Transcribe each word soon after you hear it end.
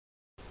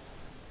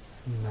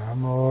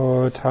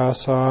Namo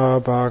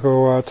tassa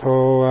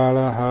bhagavato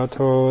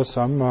arahato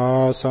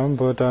samma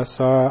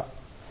sambuddhassa.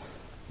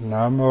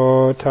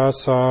 Namo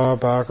tassa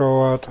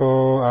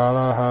bhagavato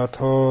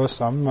arahato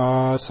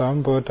samma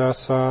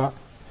sambuddhassa.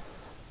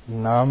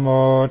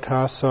 Namo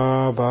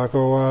tassa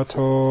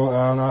bhagavato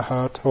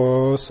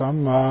arahato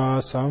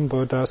samma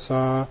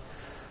sambuddhassa.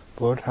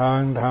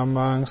 Buddhaṃ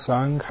dhammāṃ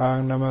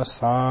saṅghāṃ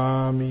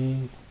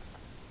namasāmi.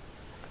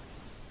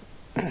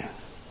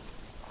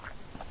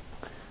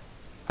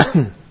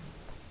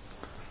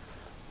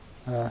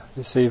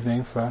 This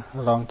evening, for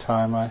a long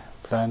time, I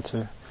plan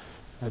to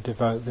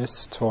devote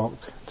this talk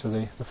to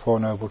the Four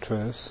Noble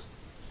Truths.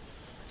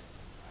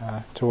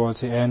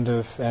 Towards the end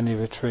of any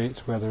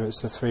retreat, whether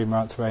it's a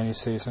 3-month rainy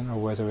season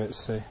or whether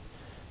it's the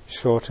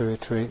shorter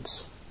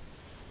retreats,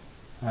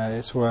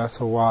 it's worth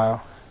a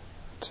while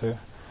to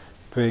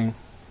bring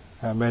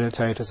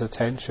meditators'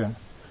 attention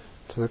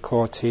to the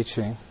core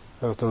teaching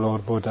of the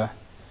Lord Buddha,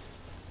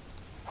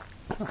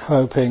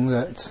 hoping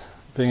that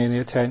bringing the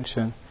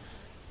attention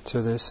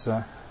to this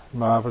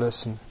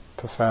marvelous and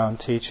profound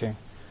teaching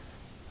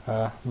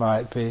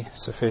might be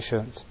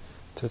sufficient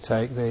to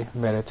take the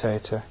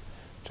meditator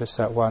just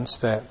that one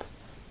step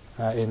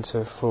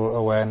into full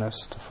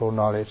awareness, to full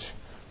knowledge,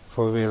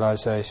 full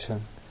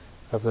realization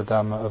of the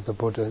Dhamma of the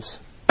Buddhas,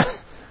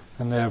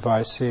 and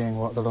thereby seeing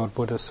what the Lord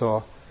Buddha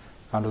saw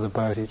under the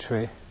Bodhi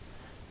tree,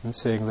 and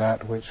seeing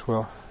that which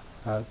will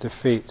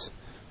defeat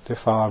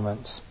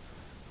defilements,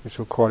 which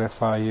will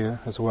qualify you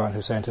as one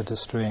who's entered the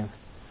stream,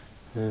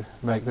 who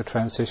make the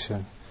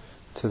transition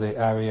to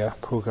the Arya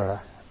Pugala.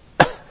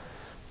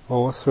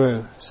 All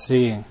through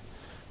seeing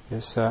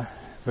this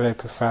very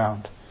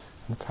profound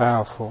and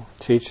powerful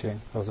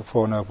teaching of the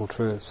Four Noble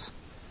Truths.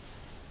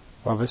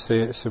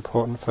 Obviously it's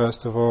important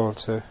first of all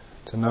to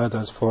know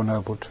those Four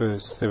Noble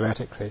Truths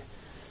theoretically,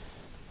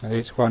 and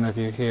each one of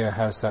you here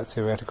has that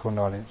theoretical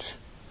knowledge.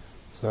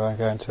 So I'm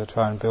going to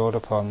try and build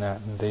upon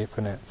that and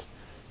deepen it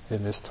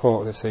in this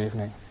talk this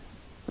evening.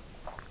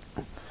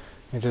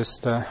 It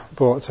just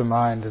brought to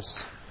mind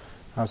as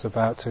I was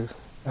about to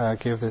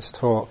give this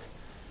talk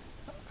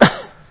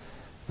that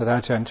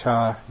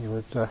Ajahn,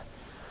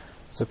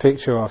 there's a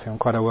picture of him,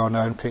 quite a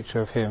well-known picture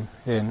of him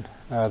in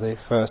the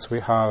first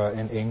vihara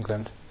in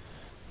England,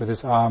 with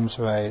his arms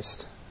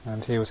raised,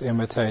 and he was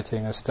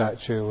imitating a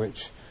statue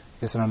which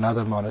is in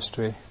another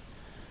monastery,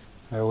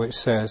 which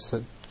says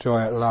that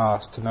joy at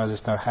last, to know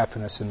there's no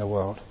happiness in the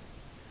world.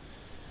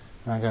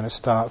 And I'm going to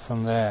start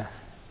from there,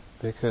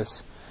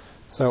 because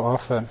so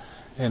often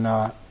in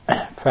our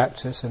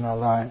practice, in our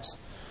lives,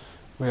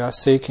 we are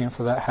seeking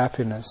for that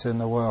happiness in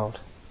the world.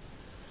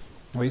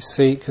 We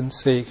seek and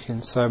seek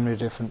in so many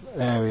different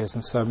areas,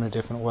 in so many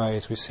different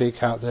ways. We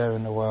seek out there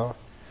in the world,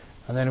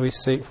 and then we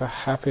seek for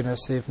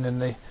happiness even in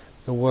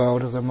the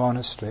world of the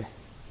monastery.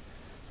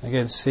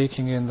 Again,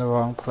 seeking in the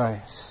wrong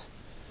place.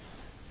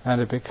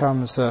 And it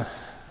becomes a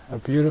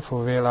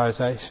beautiful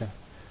realization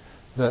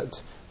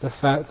that the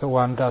fact that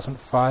one doesn't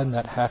find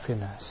that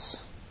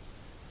happiness,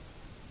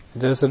 it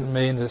doesn't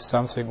mean there's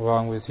something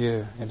wrong with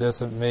you. It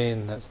doesn't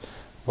mean that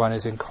one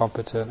is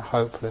incompetent,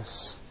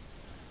 hopeless,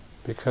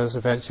 because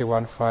eventually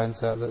one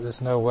finds out that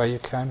there's no way you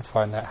can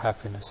find that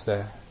happiness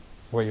there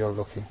where you're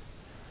looking.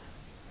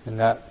 In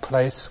that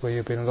place where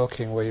you've been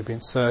looking, where you've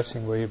been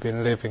searching, where you've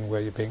been living,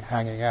 where you've been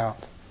hanging out,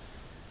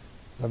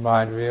 the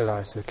mind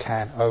realizes there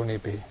can only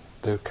be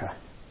dukkha,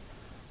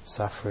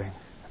 suffering.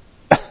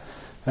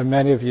 And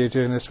many of you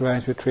during this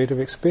range retreat have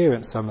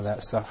experienced some of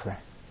that suffering.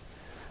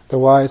 The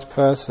wise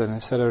person,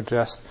 instead of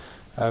just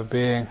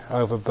being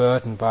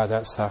overburdened by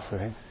that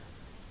suffering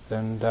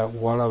and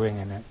wallowing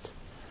in it,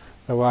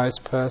 the wise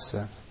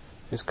person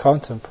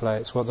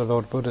contemplates what the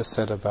Lord Buddha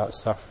said about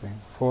suffering,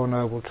 Four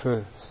Noble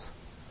Truths.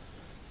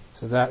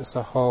 So that's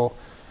the whole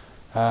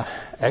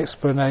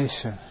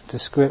explanation,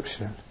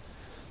 description,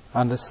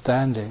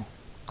 understanding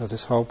of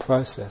this whole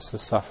process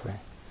of suffering.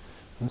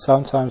 And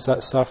sometimes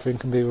that suffering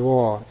can be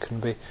raw, it can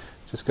be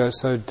just go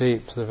so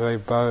deep to the very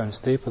bones,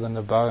 deeper than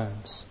the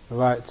bones,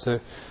 right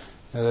to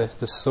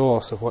the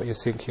source of what you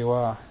think you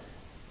are.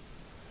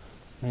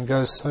 And it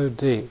goes so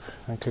deep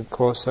and can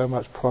cause so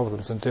much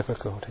problems and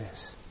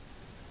difficulties.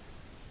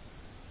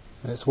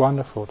 And it's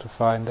wonderful to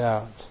find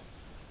out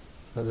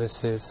that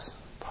this is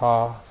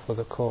par for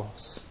the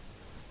course.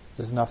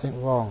 There's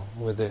nothing wrong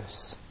with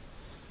this.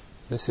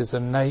 This is the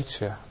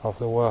nature of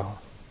the world.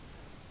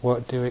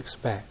 What do you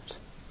expect?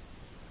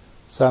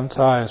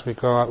 Sometimes we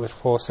grow up with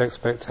false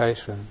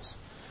expectations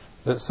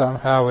that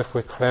somehow if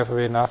we're clever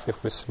enough,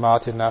 if we're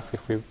smart enough,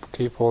 if we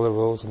keep all the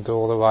rules and do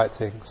all the right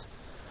things,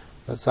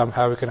 that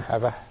somehow we can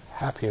have a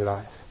happy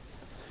life.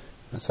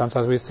 And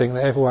sometimes we think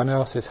that everyone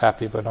else is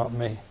happy but not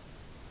me.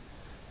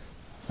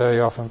 Very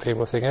often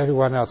people think I bet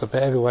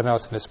everyone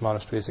else in this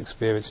monastery has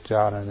experienced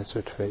jhana in this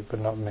retreat, but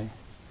not me.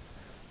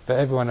 But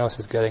everyone else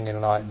is getting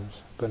enlightened,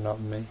 but not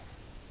me.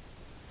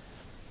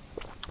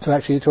 So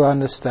actually to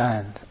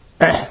understand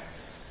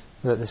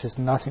that this has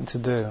nothing to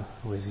do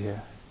with you.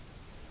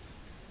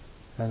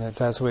 And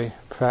that as we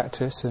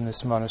practice in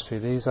this monastery,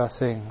 these are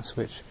things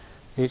which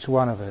each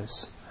one of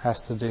us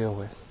has to deal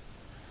with.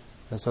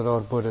 As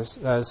Lord Buddha,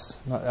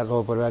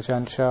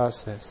 Ajahn Chah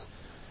says,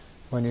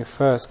 when you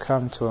first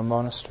come to a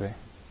monastery,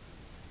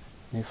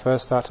 when you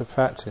first start to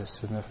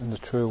practice in the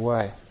true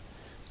way,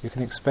 you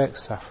can expect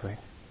suffering.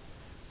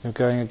 You're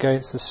going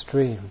against the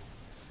stream.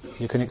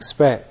 You can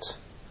expect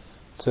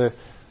to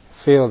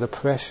feel the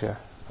pressure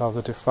of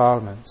the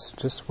defilements,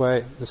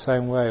 the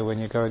same way when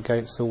you go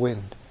against the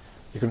wind.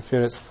 You can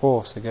feel its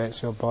force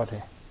against your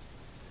body.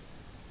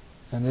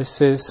 And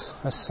this is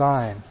a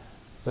sign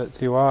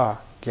that you are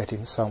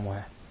getting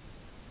somewhere.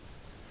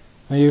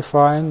 And you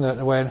find that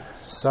when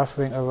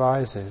suffering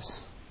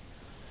arises,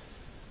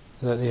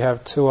 that you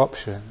have two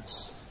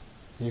options.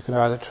 You can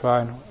either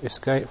try and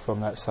escape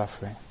from that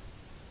suffering,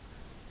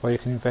 or you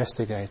can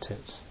investigate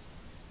it.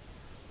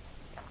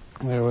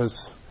 There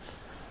was,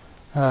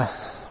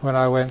 when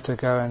I went to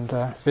go and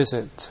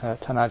visit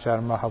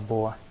Ajahn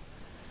Mahabua,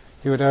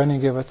 he would only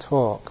give a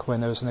talk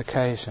when there was an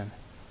occasion.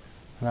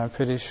 And I'm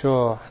pretty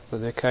sure that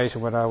the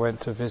occasion when I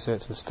went to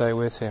visit and stay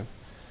with him,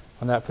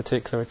 on that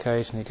particular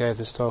occasion he gave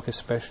this talk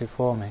especially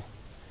for me.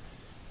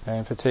 And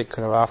in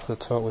particular, after the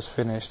talk was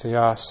finished, he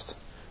asked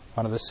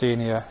one of the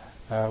senior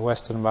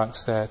Western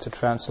monks there to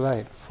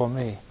translate for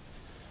me.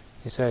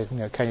 He said,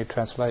 can you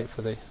translate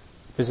for the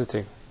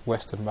visiting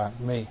Western monk,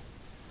 me?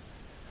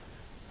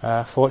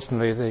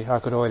 Fortunately, I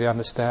could already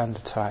understand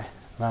the Thai,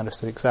 and I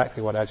understood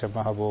exactly what Ajahn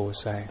Mahabua was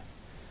saying.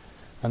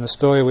 And the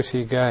story which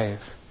he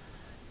gave,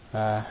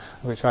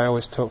 which I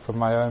always took for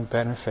my own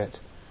benefit,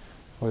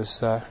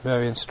 was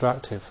very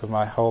instructive for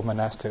my whole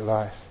monastic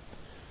life.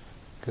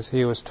 Because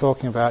he was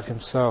talking about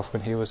himself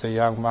when he was a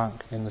young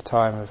monk in the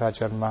time of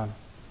Ajahn Mun.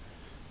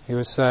 He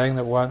was saying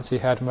that once he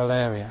had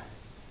malaria,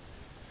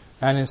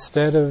 and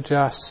instead of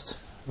just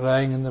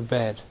laying in the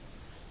bed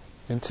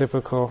in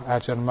typical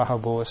Ajahn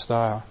Mahabua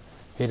style,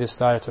 he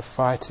decided to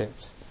fight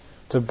it,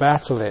 to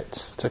battle it,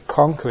 to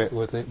conquer it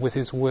with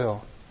his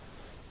will.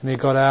 And he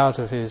got out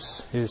of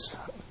his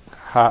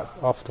hut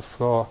off the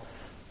floor,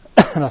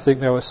 and I think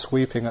they were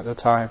sweeping at the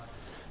time,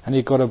 and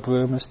he got a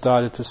broom and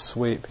started to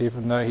sweep,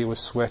 even though he was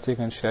sweating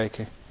and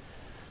shaking.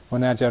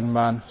 When Ajahn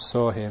Mun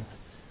saw him,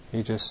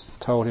 he just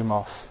told him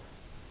off.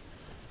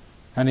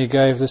 And he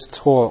gave this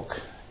talk.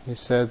 He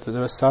said that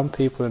there are some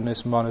people in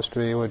this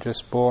monastery who are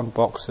just born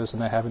boxers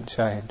and they haven't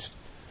changed.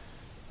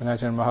 And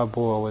Ajahn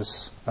Mahabua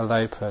was a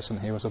lay person,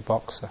 he was a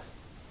boxer.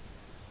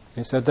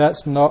 He said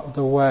that's not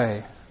the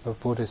way of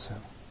Buddhism.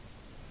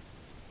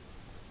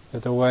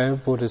 But the way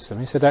of Buddhism,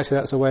 he said actually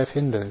that's the way of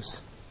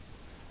Hindus,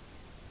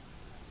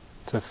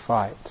 to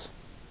fight.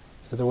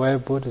 So the way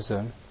of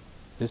Buddhism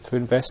is to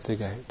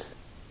investigate,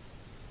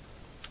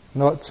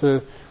 not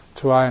to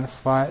try and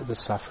fight the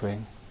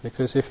suffering,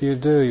 because if you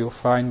do, you'll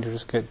find you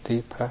just get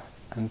deeper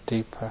and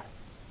deeper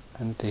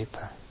and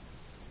deeper.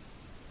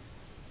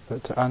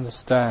 But to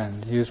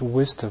understand, use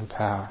wisdom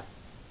power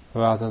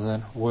rather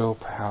than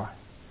willpower,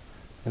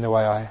 in the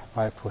way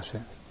I put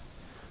it.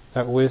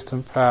 That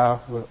wisdom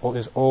power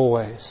is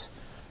always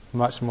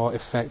much more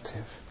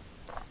effective,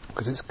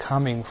 because it's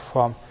coming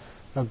from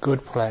a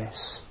good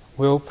place.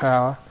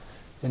 Willpower,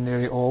 in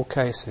nearly all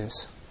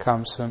cases,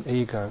 comes from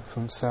ego,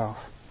 from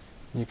self.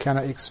 You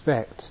cannot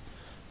expect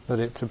that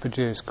it to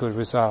produce good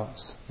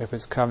results if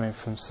it's coming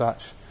from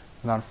such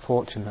an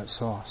unfortunate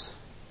source.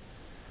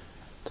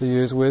 To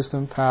use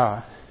wisdom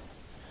power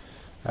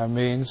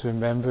means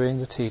remembering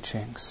the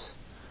teachings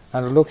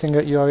and looking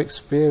at your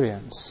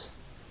experience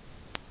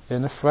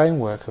in the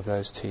framework of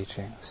those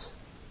teachings,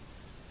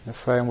 in the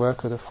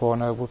framework of the Four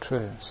Noble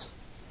Truths.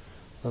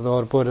 The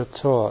Lord Buddha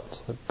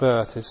taught that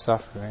birth is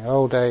suffering,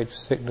 old age,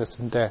 sickness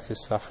and death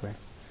is suffering,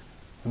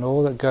 and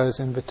all that goes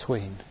in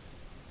between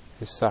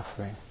is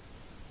suffering.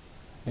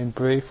 In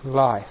brief,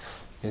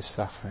 life is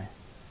suffering.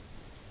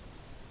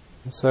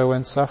 And so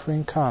when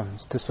suffering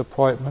comes,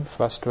 disappointment,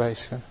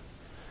 frustration,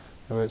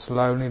 whether it's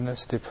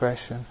loneliness,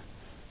 depression,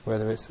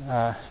 whether it's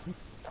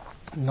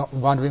not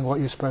wondering what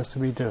you're supposed to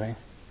be doing,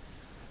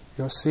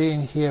 you're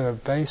seeing here a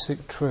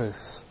basic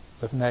truth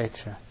of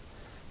nature,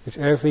 which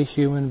every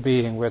human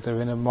being,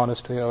 whether in a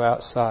monastery or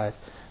outside,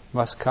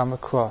 must come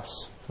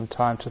across from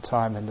time to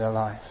time in their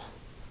life.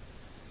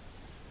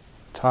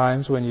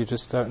 Times when you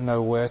just don't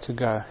know where to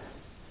go,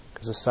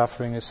 because the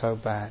suffering is so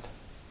bad.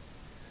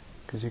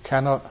 Because you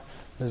cannot,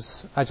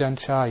 as Ajahn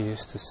Chah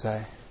used to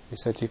say, he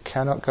said, you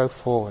cannot go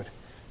forward,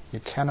 you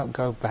cannot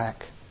go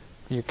back,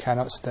 you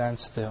cannot stand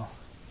still.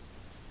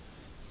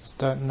 You just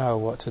don't know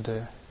what to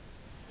do.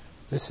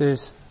 This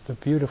is the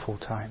beautiful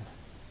time,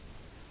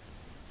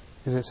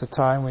 because it's a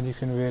time when you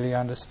can really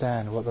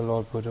understand what the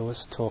Lord Buddha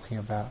was talking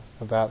about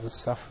the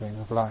suffering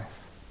of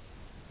life.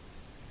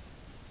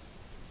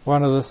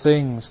 One of the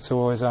things to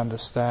always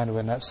understand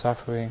when that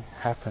suffering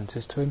happens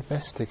is to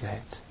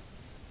investigate.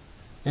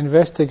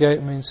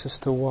 Investigate means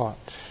just to watch,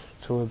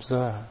 to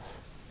observe.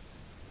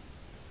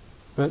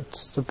 But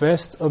the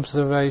best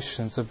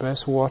observations, the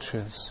best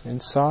watchers in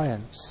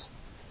science,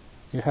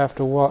 you have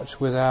to watch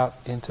without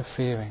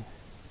interfering,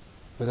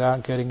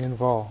 without getting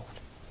involved.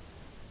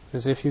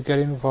 Because if you get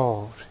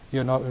involved,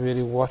 you're not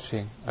really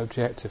watching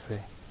objectively.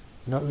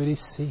 You're not really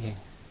seeing.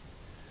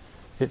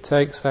 It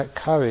takes that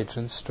courage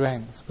and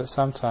strength, but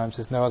sometimes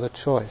there's no other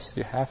choice.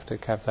 You have to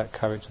have that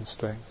courage and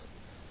strength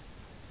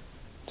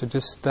to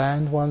just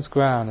stand one's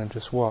ground and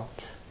just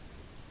watch.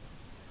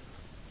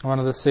 One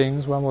of the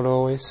things one will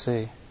always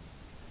see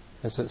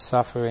is that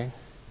suffering,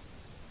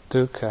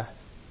 dukkha,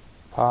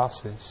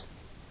 passes.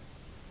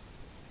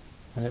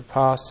 And it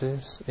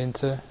passes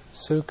into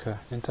sukha,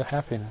 into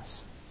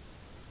happiness.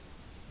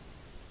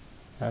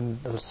 And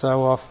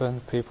so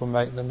often people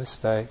make the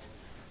mistake,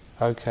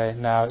 okay,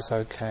 now it's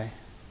okay.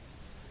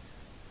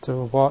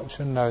 To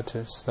watch and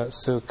notice that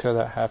sukha,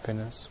 that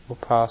happiness, will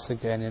pass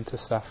again into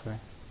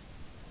suffering.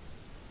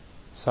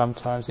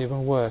 Sometimes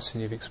even worse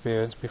than you've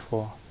experienced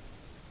before.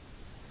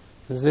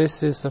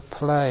 This is the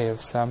play of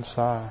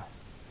samsara,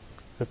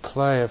 the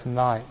play of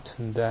night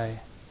and day,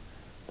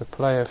 the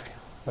play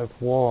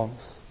of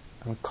warmth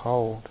and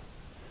cold.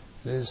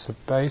 It is the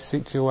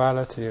basic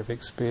duality of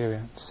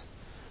experience,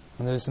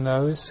 and there is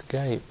no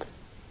escape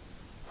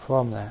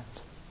from that,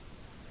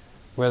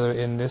 whether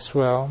in this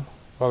realm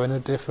or in a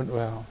different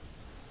realm,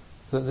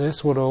 that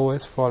this will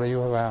always follow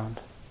you around,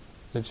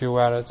 the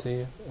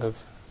duality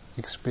of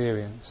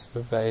experience,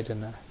 of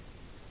Vedana.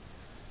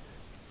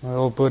 The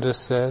old Buddha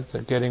said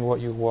that getting what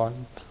you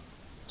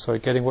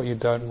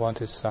don't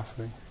want is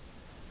suffering.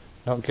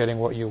 Not getting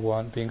what you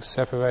want, being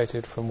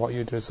separated from what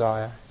you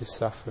desire, is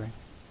suffering.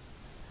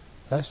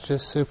 That's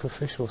just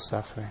superficial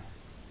suffering.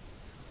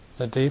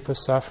 The deeper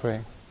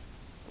suffering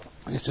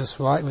is just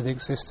right with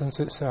existence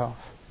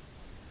itself.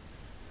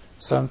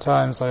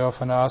 Sometimes I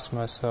often ask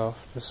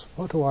myself, just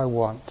what do I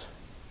want?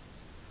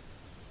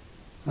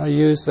 I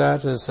use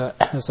that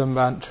as a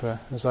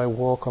mantra as I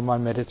walk on my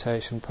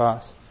meditation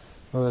path,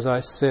 or as I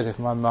sit if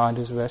my mind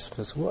is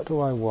restless. What do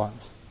I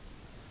want?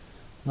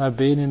 And I've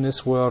been in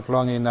this world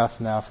long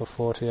enough now, for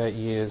 48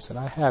 years, and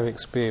I have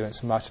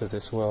experienced much of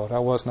this world. I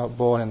was not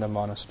born in a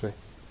monastery.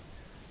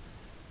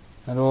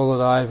 And all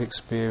that I've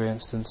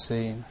experienced and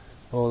seen,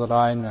 all that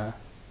I know,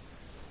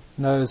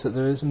 knows that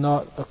there is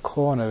not a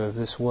corner of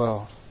this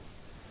world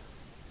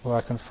where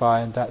I can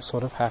find that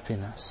sort of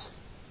happiness.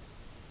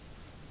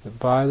 That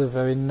by the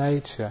very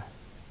nature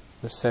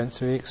of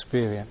sensory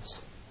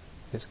experience,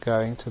 it's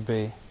going to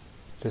be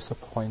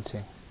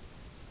disappointing.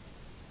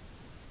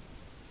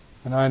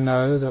 And I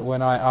know that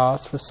when I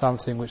ask for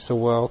something which the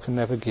world can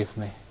never give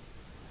me,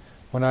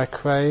 when I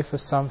crave for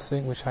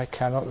something which I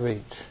cannot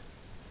reach,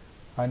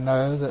 I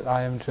know that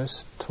I am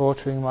just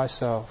torturing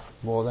myself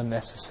more than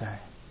necessary.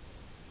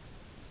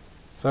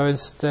 So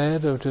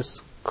instead of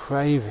just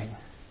craving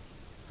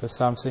for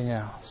something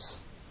else,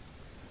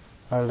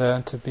 I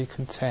learn to be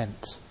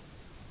content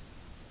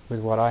with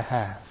what I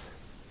have.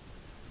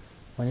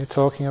 When you're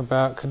talking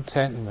about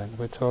contentment,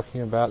 we're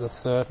talking about the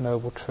third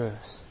noble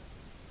truth.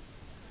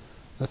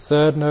 The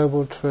third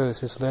noble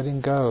truth is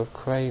letting go of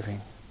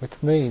craving, which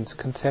means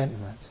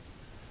contentment.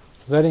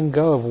 It's letting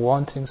go of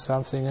wanting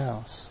something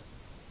else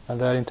and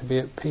learning to be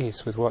at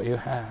peace with what you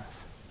have.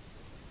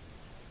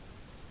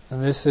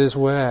 And this is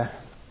where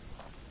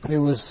it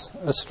was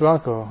a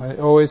struggle, and it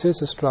always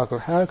is a struggle.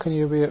 How can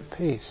you be at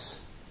peace?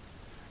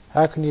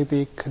 How can you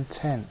be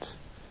content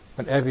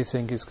when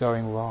everything is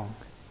going wrong?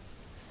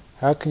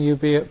 How can you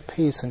be at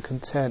peace and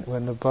content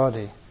when the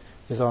body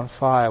is on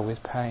fire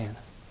with pain?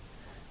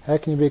 How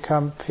can you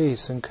become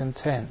peace and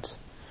content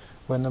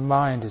when the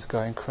mind is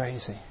going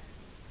crazy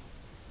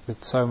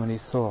with so many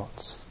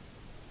thoughts?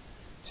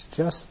 It's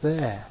just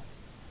there.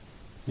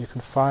 You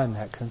can find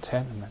that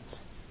contentment.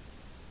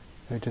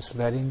 You're just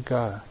letting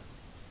go.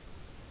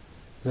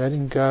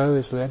 Letting go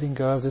is letting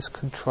go of this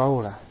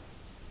controller.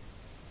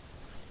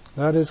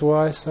 That is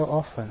why so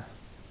often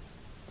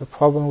the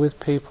problem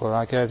with people,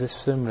 I gave this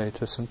simile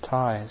to some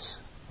Thais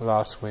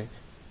last week,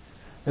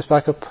 it's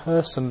like a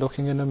person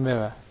looking in a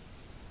mirror.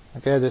 I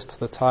gave this to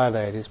the Thai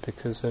ladies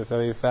because they're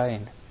very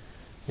vain.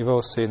 You've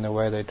all seen the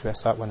way they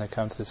dress up when they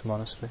come to this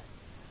monastery.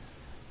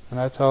 And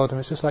I told them,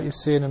 it's just like you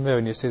see in a mirror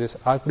and you see this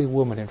ugly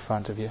woman in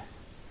front of you.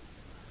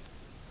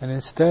 And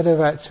instead of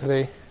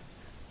actually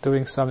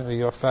doing something with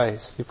your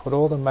face, you put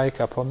all the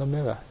makeup on the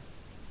mirror.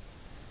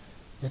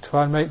 You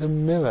try and make the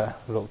mirror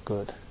look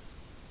good.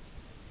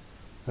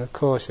 And of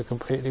course you're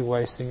completely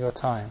wasting your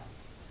time.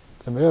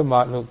 The mirror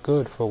might look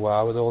good for a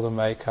while with all the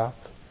makeup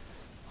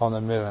on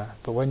the mirror,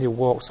 but when you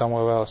walk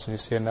somewhere else and you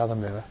see another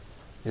mirror,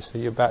 you see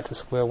you're back to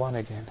square one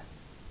again.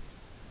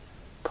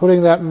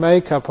 Putting that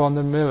makeup on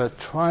the mirror,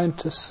 trying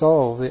to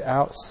solve the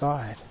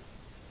outside,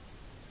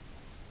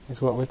 is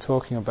what we're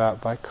talking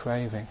about by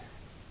craving.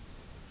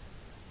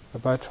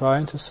 But by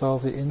trying to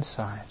solve the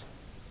inside,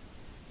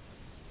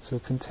 through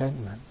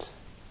contentment,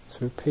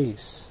 through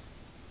peace,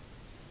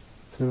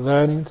 through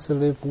learning to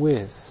live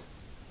with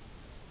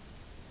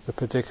the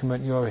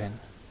predicament you're in,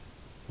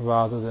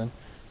 rather than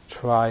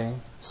trying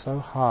so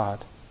hard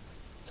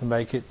to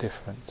make it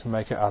different, to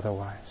make it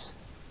otherwise.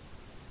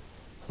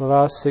 For the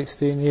last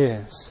 16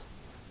 years,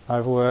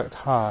 I've worked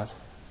hard,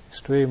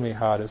 extremely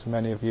hard, as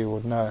many of you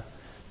would know,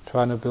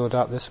 trying to build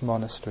up this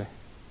monastery.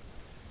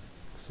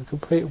 It's a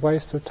complete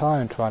waste of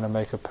time trying to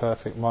make a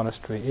perfect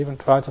monastery, even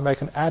trying to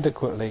make an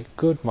adequately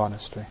good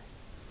monastery.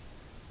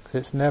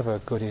 It's never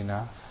good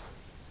enough.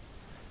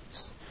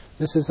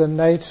 This is the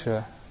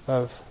nature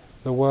of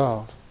the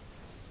world.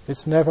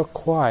 It's never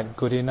quite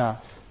good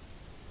enough.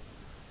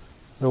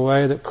 The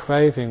way that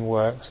craving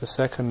works, the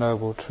second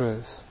noble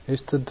truth,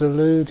 is to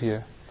delude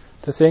you.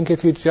 To think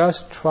if you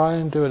just try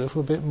and do a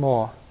little bit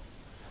more,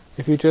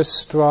 if you just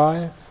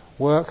strive,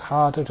 work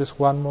harder just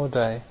one more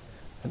day,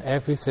 then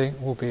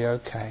everything will be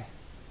okay.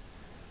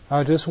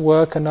 I'll just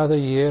work another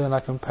year and I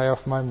can pay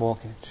off my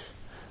mortgage.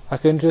 I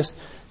can just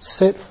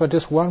sit for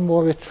just one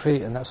more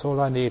retreat and that's all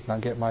I need and I'll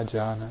get my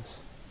jhanas.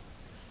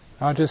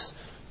 I'll just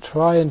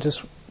try and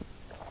just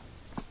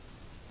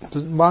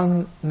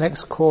one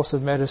next course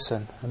of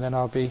medicine and then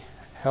I'll be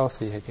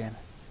healthy again.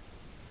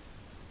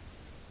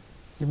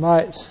 You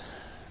might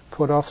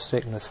put off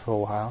sickness for a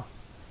while,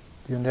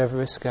 but you'll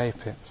never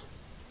escape it,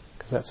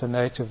 because that's the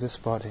nature of this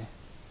body.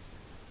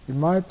 You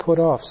might put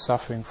off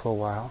suffering for a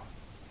while,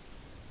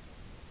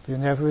 but you'll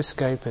never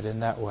escape it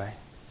in that way.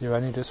 You're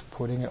only just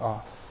putting it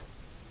off.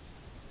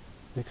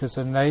 Because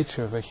the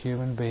nature of a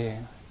human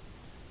being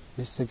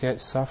is to get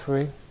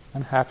suffering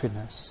and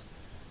happiness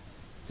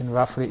in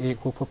roughly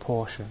equal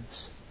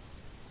proportions.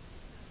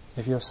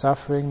 If you're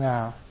suffering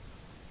now,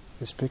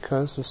 it's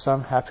because of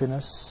some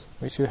happiness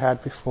which you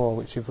had before,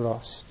 which you've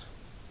lost.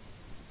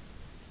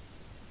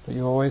 But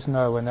you always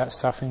know when that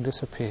suffering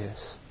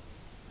disappears,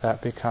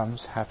 that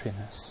becomes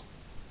happiness.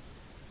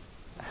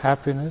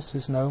 Happiness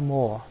is no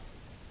more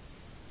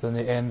than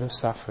the end of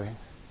suffering.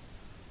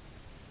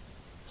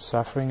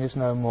 Suffering is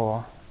no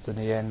more than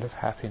the end of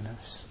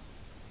happiness.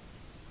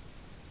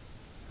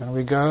 And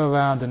we go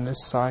around in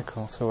this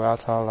cycle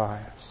throughout our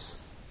lives.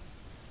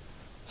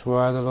 That's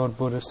why the Lord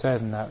Buddha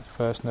said in that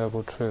first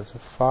noble truth, the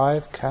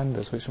 5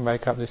 khandhas which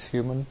make up this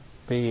human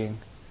being,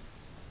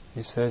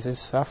 he says, is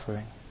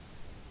suffering.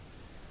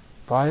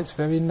 By its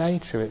very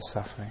nature it's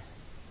suffering.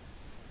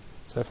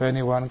 So if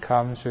anyone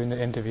comes during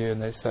the interview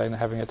and they say they're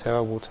having a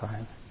terrible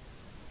time,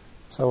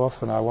 so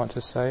often I want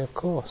to say, of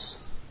course,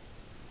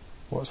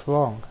 what's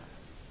wrong?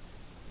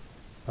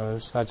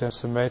 As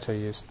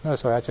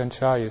Ajahn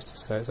Chah used to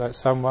say, it's like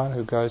someone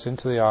who goes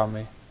into the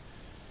army,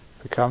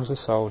 becomes a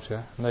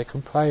soldier, and they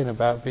complain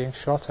about being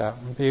shot at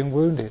and being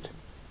wounded.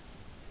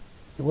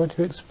 What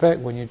do you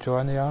expect when you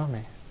join the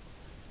army?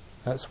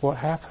 That's what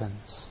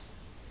happens.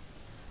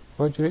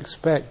 What do you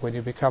expect when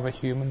you become a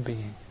human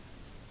being?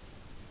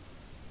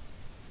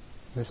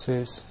 This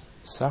is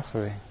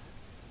suffering.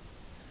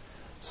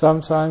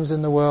 Sometimes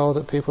in the world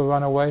that people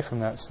run away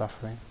from that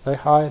suffering. They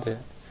hide it.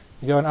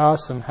 You go and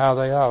ask them how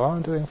they are.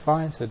 I'm doing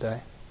fine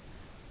today.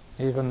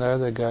 Even though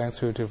they're going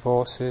through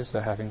divorces,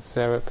 they're having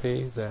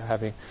therapy, they're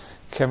having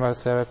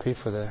chemotherapy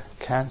for their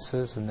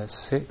cancers and they're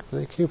sick. But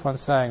they keep on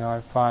saying,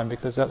 I'm fine,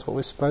 because that's what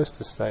we're supposed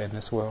to say in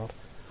this world.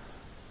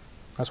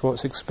 That's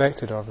what's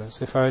expected of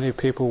us. If only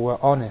people were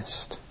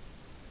honest.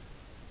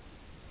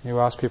 You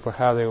ask people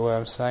how they were,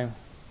 I'm saying,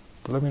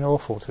 blooming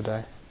awful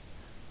today.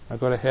 I've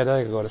got a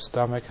headache, I've got a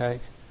stomach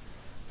ache.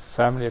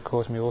 Family have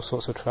caused me all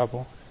sorts of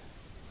trouble.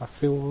 I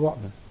feel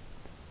rotten.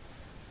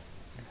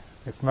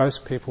 If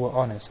most people were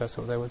honest, that's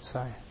what they would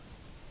say.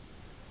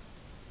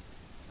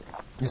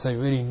 If they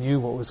really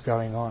knew what was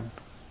going on,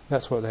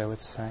 that's what they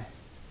would say.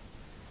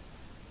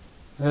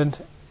 And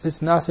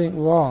there's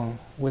nothing wrong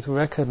with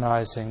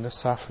recognizing the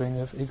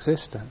suffering of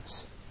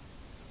existence.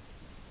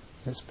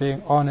 It's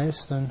being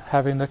honest and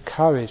having the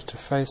courage to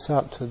face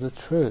up to the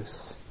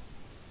truth.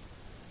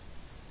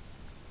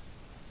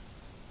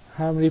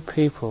 How many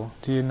people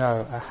do you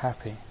know are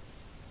happy?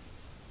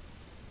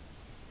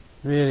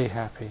 Really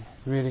happy,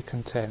 really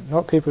content.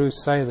 Not people who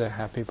say they're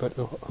happy, but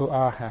who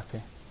are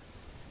happy.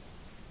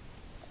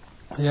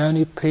 The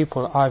only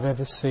people I've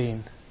ever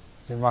seen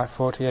in my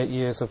 48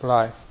 years of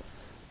life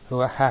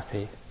who are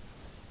happy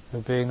are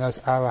being those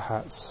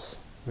arahats,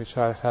 which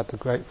I've had the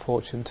great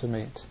fortune to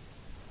meet.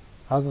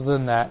 Other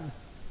than that,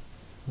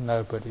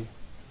 nobody.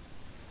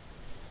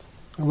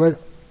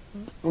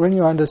 When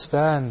you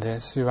understand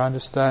this, you're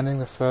understanding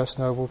the first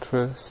noble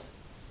truth,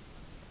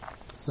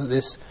 that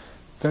this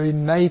very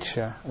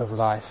nature of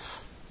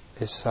life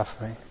is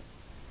suffering.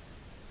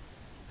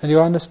 And you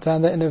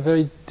understand that in the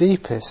very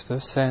deepest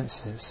of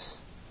senses.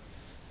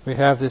 We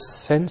have this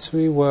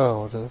sensory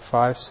world of the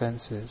 5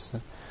 senses.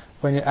 And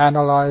when you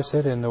analyze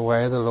it in the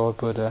way the Lord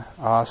Buddha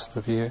asked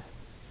of you,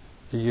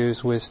 you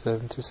use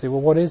wisdom to see,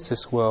 well, what is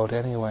this world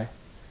anyway?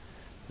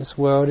 This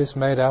world is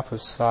made up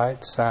of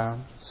sight,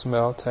 sound,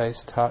 smell,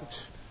 taste,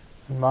 touch,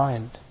 and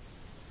mind.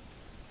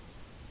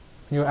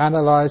 When you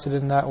analyze it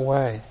in that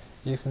way,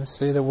 you can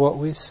see that what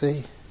we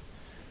see,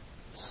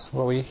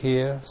 what we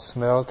hear,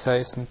 smell,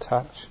 taste and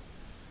touch,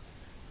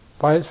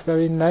 by its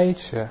very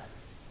nature,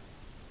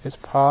 is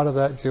part of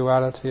that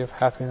duality of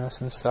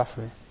happiness and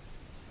suffering.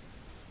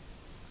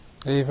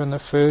 Even the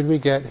food we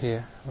get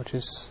here, which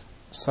is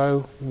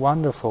so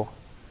wonderful,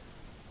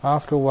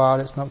 after a while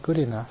it's not good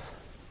enough.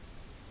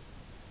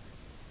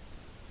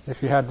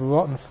 If you had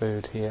rotten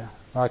food here,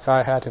 like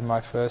I had in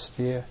my first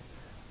year,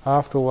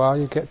 after a while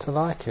you get to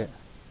like it.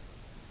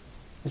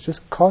 It's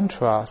just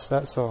contrast,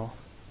 that's all.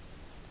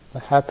 The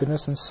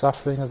happiness and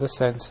suffering of the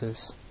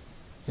senses.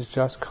 is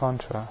just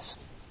contrast.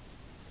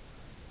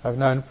 I've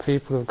known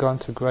people who've gone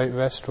to great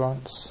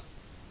restaurants,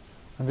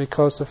 and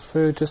because the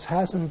food just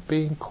hasn't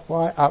been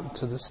quite up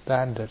to the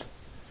standard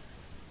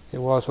it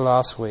was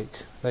last week,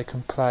 they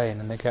complain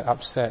and they get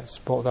upset,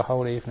 spoil the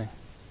whole evening.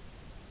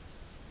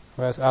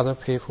 Whereas other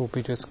people will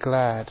be just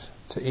glad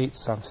to eat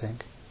something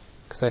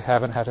because they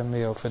haven't had a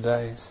meal for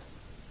days.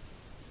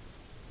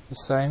 The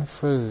same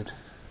food.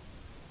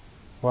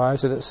 Why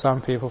is it that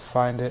some people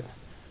find it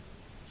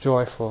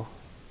joyful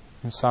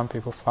and some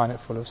people find it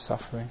full of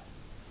suffering?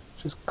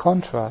 Just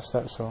contrast,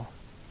 that's all.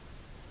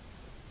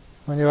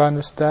 When you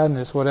understand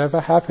this, whatever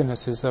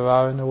happinesses there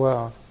are in the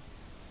world,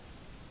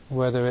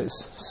 whether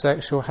it's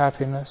sexual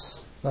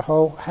happiness, the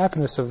whole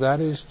happiness of that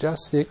is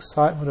just the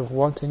excitement of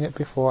wanting it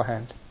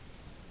beforehand.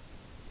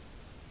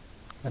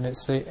 And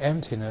it's the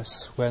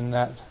emptiness when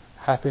that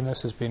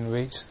happiness has been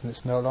reached and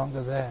it's no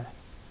longer there.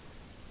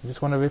 You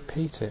just want to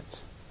repeat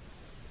it.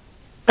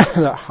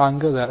 That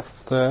hunger, that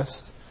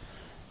thirst,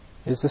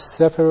 is the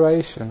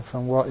separation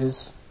from what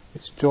is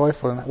it's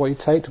joyful and what you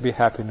take to be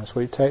happiness,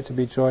 what you take to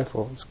be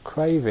joyful. It's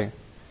craving.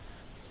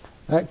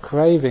 That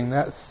craving,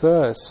 that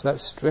thirst,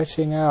 that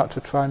stretching out to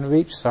try and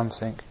reach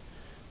something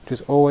which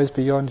is always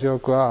beyond your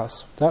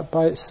grasp, that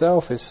by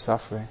itself is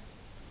suffering.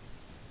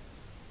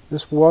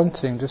 Just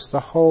wanting, just the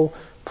whole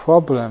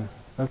problem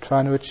of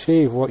trying to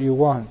achieve what you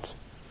want.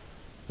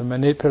 The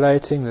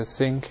manipulating, the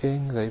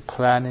thinking, the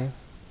planning.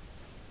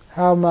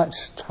 How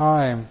much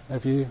time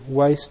have you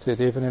wasted,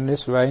 even in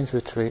this rains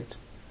retreat,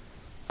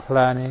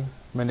 planning,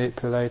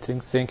 manipulating,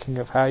 thinking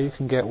of how you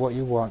can get what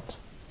you want?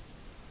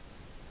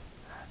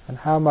 And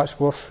how much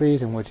more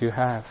freedom would you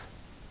have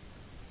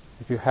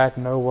if you had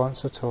no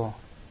wants at all?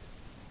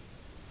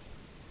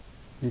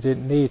 You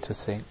didn't need to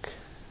think.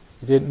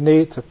 You didn't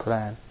need to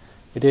plan.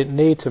 You didn't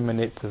need to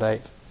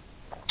manipulate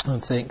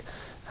and think,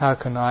 how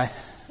can I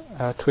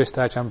twist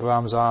Ajahn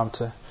Brahm's arm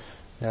to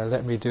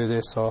let me do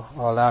this or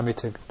allow me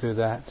to do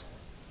that?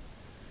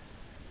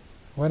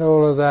 When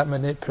all of that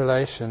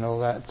manipulation, all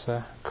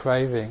that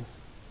craving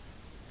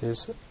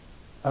is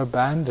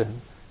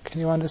abandoned, can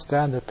you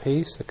understand the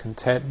peace, the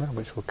contentment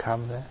which will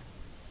come there?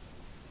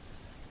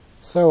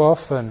 So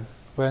often,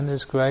 when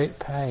there's great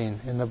pain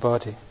in the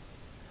body,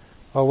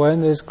 or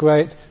when there's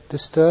great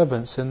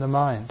disturbance in the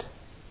mind,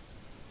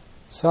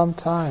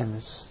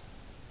 sometimes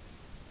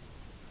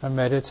a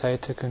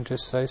meditator can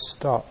just say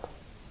stop.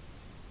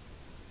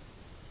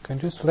 Can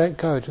just let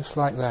go just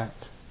like that,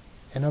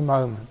 in a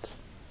moment.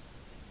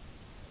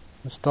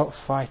 And stop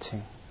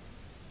fighting.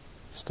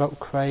 Stop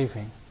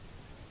craving.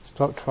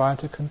 Stop trying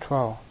to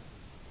control.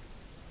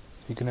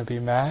 You're going to be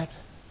mad?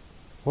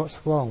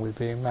 What's wrong with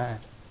being mad?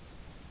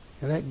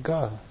 You let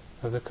go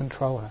of the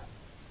controller.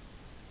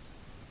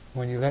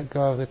 When you let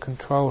go of the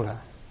controller,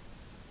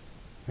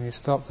 when you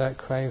stop that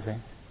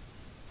craving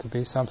to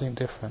be something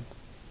different,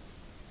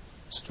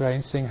 a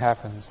strange thing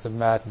happens, the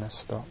madness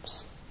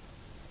stops.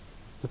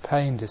 The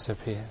pain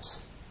disappears.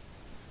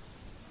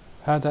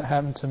 I had that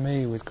happen to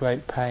me with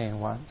great pain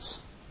once.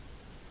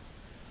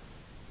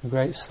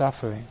 Great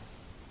suffering.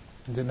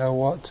 I didn't know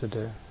what to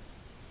do.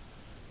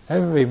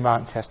 Every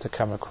monk has to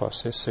come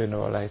across this sooner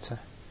or later.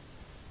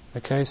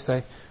 The case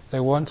they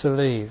want to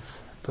leave,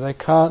 but they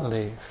can't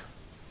leave.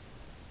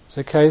 It's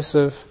a case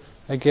of,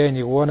 again,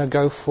 you want to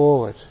go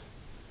forward,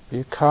 but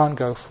you can't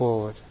go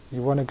forward.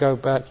 You want to go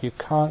back, you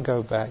can't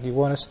go back. You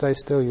want to stay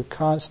still, you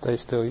can't stay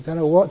still. You don't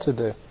know what to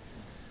do.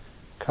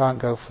 Can't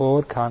go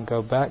forward, can't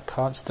go back,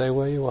 can't stay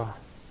where you are.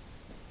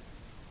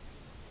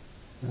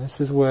 And this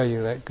is where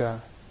you let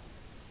go.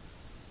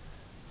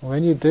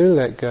 When you do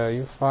let go,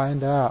 you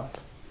find out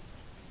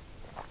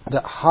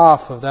that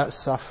half of that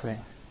suffering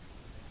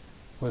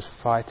was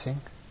fighting.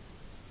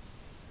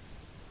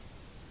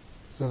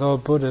 The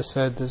Lord Buddha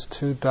said there's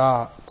 2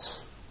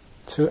 darts,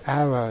 2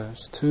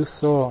 arrows, 2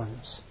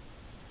 thorns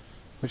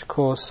which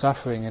cause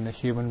suffering in a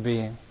human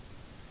being.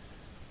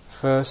 The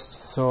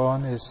first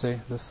thorn is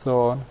the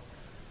thorn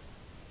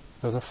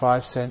of the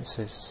 5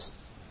 senses,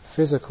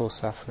 physical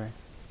suffering.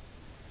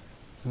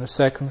 And the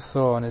second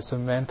thorn is the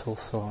mental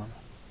thorn.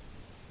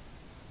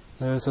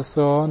 There is a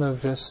thorn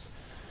of just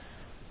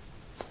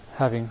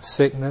having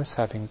sickness,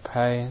 having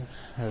pain,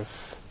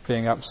 of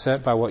being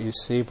upset by what you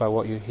see, by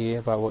what you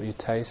hear, by what you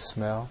taste,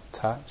 smell,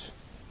 touch.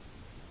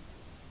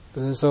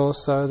 But there's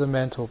also the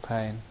mental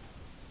pain,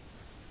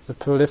 the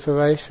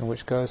proliferation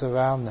which goes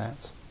around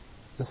that,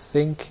 the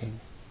thinking.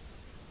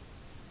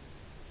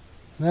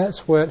 And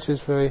that's which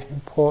is very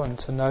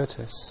important to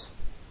notice.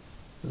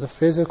 The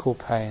physical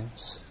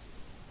pains,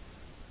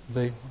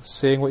 the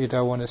seeing what you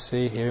don't want to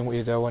see, hearing what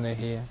you don't want to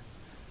hear,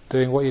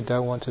 doing what you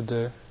don't want to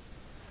do,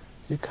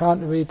 you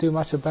can't really do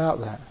much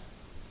about that.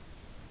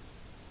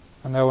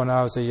 I know when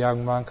I was a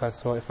young monk I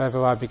thought if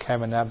ever I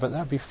became an abbot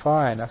that'd be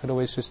fine. I could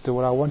always just do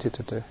what I wanted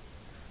to do.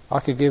 I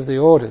could give the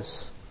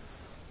orders.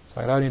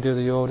 So I'd only do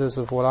the orders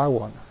of what I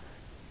want.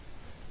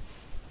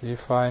 You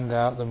find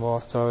out the more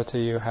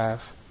authority you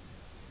have,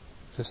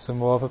 just the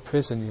more of a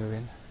prison you're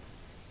in.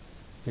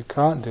 You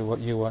can't do what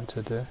you want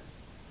to do.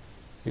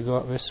 You've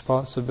got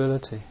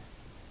responsibility.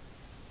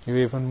 You're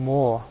even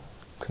more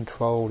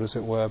controlled, as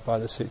it were, by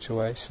the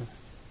situation.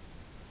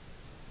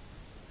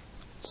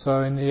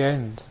 So in the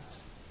end,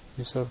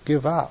 you sort of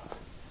give up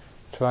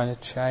trying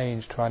to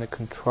change, trying to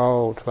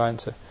control, trying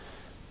to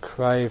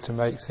crave to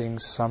make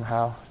things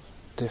somehow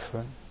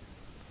different.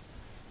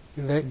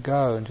 You let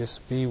go and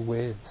just be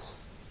with.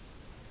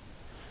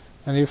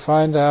 And you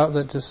find out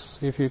that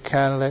just if you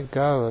can let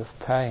go of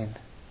pain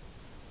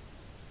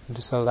and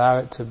just allow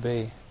it to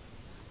be,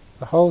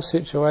 the whole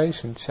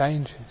situation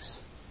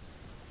changes.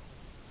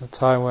 The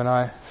time when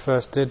I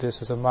first did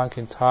this as a monk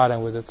in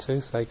Thailand with a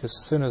toothache,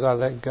 as soon as I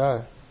let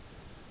go,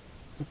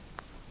 the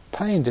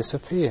pain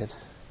disappeared.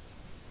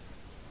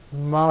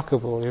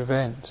 Remarkable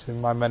event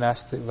in my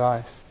monastic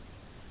life,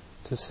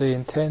 to see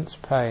intense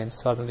pain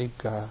suddenly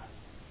go,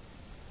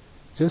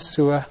 just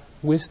through a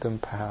wisdom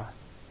power.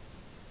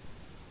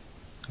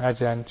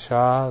 Ajahn,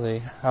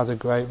 the other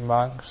great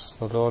monks,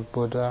 the Lord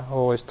Buddha,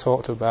 always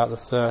talked about the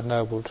third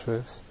noble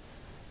truth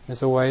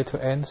as a way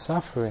to end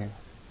suffering.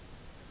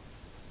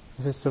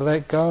 It is to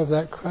let go of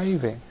that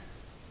craving.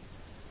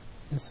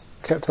 It's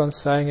kept on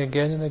saying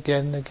again and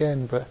again and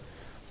again, but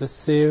the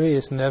theory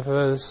is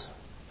never as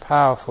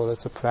powerful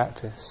as the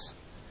practice.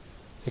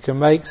 It can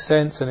make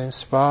sense and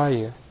inspire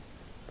you,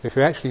 but if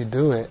you actually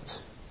do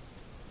it,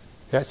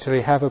 if you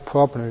actually have a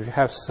problem, if you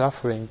have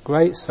suffering,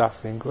 great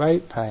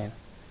pain,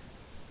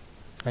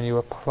 and you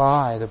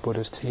apply the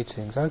Buddha's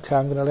teachings, okay,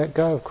 I'm going to let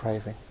go of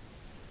craving.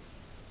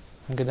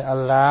 I'm going to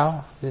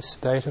allow this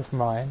state of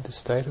mind, this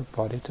state of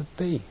body to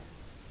be.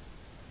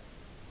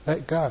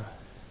 Let go.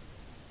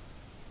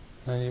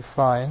 And you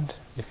find,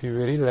 if you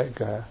really let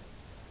go,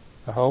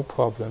 the whole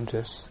problem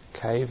just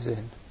caves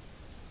in.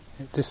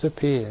 It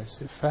disappears,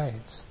 it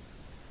fades.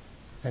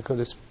 You've got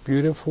this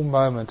beautiful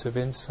moment of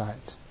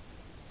insight.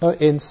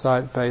 Not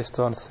insight based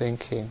on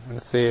thinking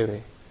and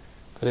theory,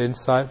 but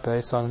insight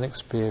based on an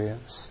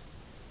experience.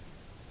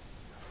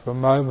 For a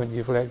moment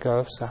you've let go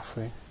of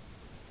suffering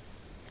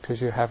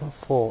because you haven't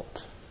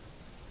fought.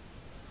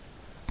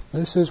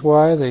 This is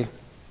why the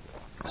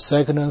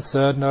second and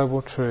third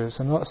noble truths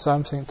are not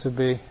something to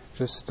be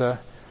just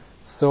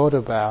thought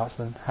about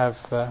and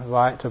have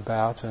write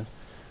about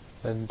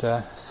and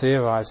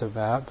theorize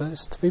about, but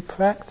it's to be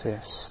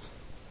practiced.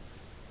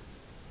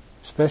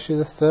 Especially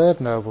the third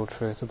noble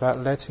truth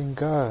about letting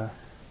go.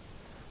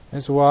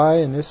 It's why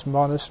in this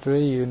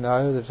monastery you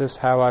know that just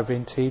how I've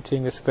been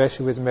teaching,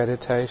 especially with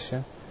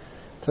meditation,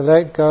 to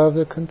let go of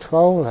the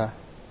controller,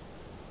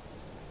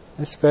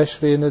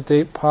 especially in the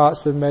deep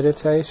parts of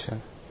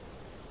meditation,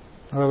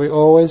 where we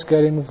always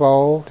get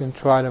involved in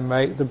trying to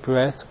make the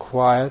breath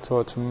quiet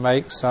or to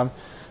make some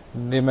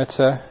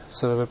nimitta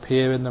sort of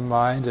appear in the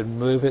mind and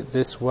move it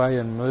this way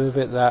and move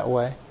it that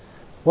way.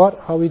 What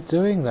are we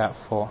doing that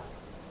for?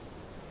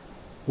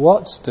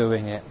 What's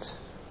doing it?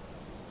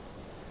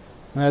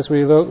 And as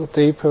we look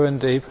deeper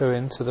and deeper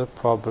into the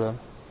problem,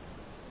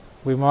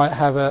 we might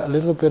have a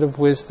little bit of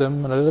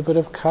wisdom and a little bit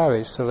of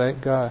courage to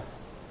let go.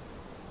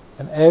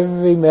 And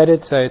every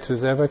meditator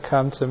who's ever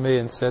come to me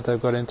and said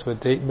they've got into a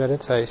deep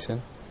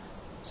meditation,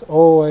 it's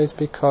always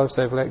because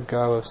they've let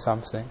go of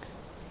something,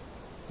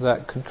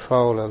 that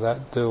controller,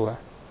 that doer.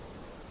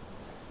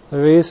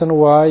 The reason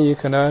why you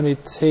can only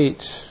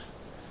teach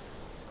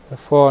the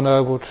Four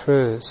Noble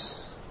Truths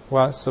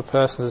once a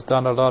person has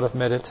done a lot of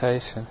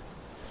meditation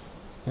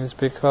is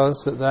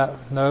because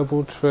that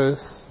noble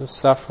truth of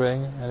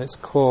suffering and its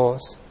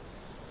cause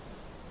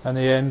and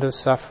the end of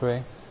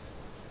suffering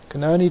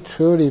can only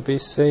truly be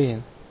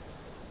seen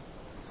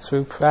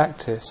through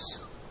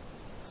practice,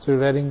 through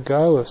letting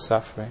go of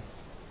suffering.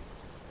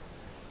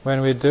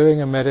 When we're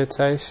doing a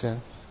meditation,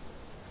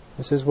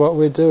 this is what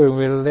we're doing.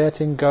 We're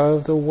letting go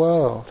of the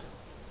world.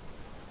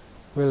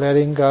 We're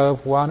letting go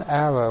of one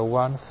arrow,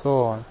 one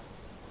thorn,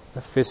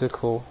 the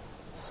physical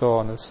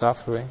thorn of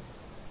suffering,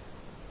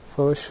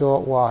 for a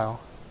short while.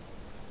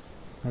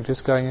 We're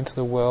just going into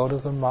the world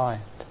of the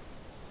mind.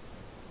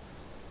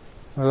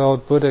 The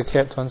Lord Buddha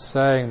kept on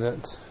saying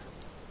that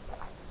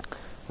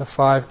the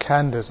 5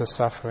 khandhas are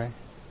suffering.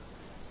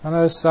 I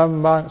know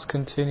some monks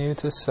continue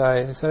to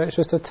say, they say it's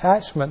just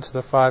attachment to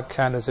the 5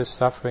 khandhas is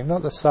suffering,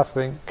 not the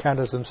suffering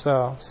khandhas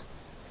themselves.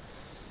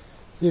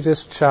 You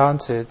just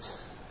chanted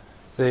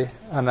the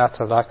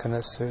Anatta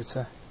Lakkhana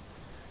Sutta,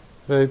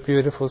 very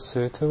beautiful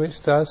sutta,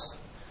 which does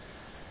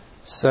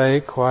say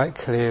quite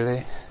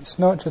clearly, it's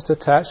not just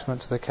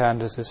attachment to the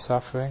khandhas is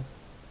suffering,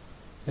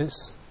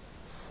 its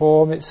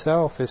form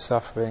itself is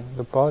suffering,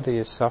 the body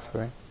is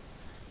suffering,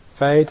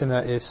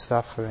 Vedana is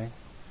suffering,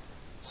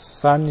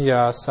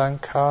 Sanya,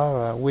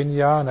 Sankhara,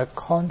 Vijnana,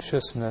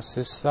 consciousness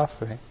is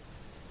suffering.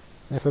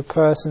 And if a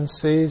person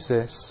sees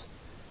this,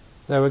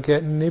 they will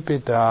get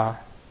nibbida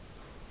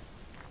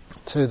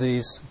to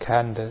these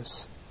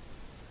khandhas.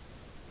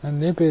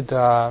 And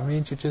nibbida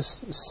means you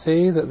just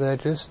see that they're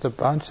just a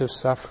bunch of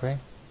suffering.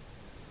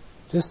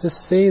 Just to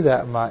see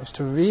that much,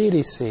 to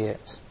really see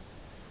it,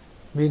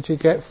 means you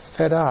get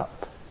fed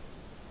up.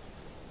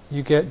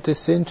 You get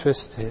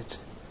disinterested.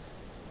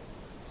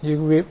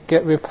 You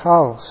get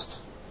repulsed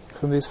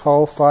from these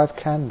whole 5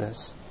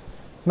 khandhas.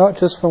 Not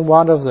just from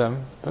one of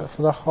them, but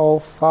from the whole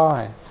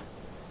 5.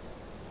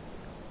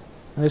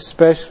 and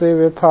especially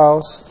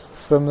repulsed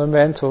from the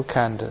mental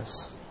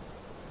khandhas.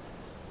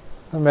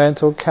 The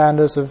mental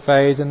khandhas of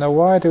Vedana.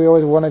 Why do we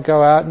always want to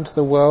go out into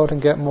the world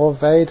and get more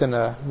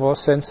Vedana, more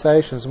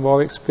sensations,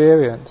 more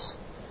experience?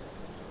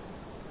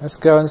 Let's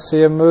go and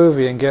see a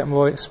movie and get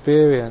more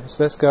experience.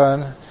 Let's go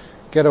and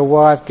get a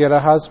wife, get a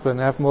husband,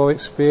 have more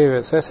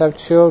experience. Let's have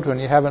children.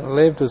 You haven't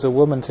lived as a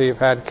woman till you've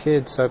had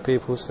kids, so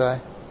people say.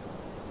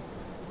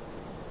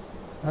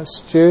 That's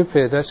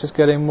stupid. That's just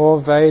getting more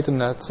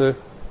Vedana to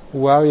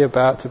worry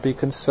about, to be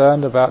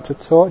concerned about, to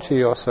torture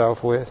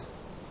yourself with.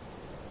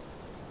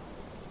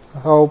 The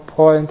whole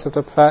point of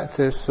the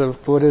practice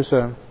of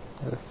Buddhism,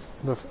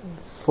 the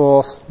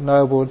fourth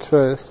noble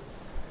truth,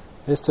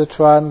 is to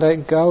try and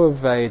let go of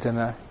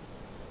Vedana,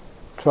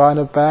 try and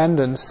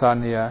abandon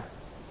Sanya,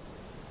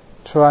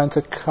 trying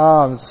to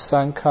calm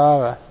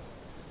Sankhara,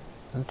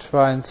 and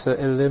trying to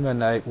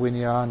eliminate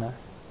Vijnana,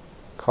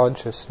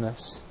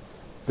 consciousness,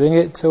 bring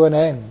it to an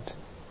end.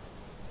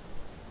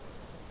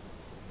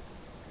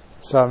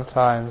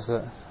 Sometimes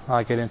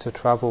I get into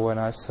trouble when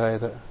I say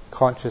that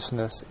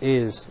consciousness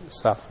is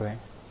suffering.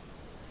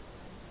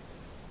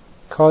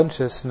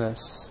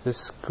 Consciousness, this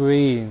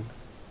screen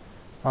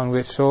on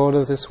which all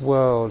of this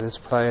world is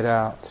played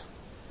out.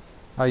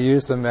 I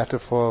use the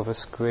metaphor of a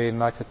screen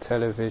like a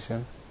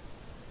television.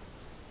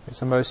 It's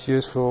the most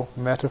useful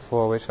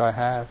metaphor which I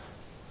have.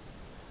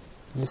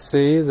 You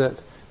see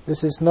that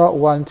this is not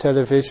one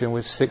television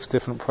with 6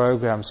 different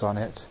programs on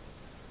it.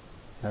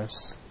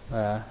 There's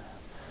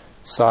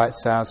sight,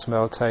 sound,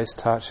 smell, taste,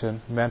 touch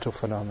and mental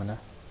phenomena.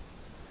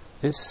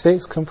 It's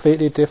 6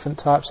 completely different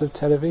types of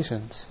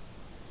televisions.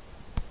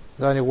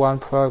 There's only one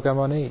program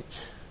on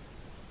each.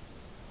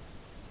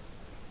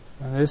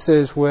 And this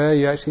is where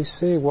you actually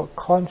see what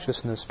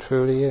consciousness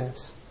truly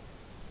is.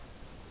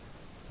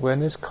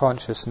 When there's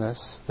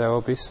consciousness, there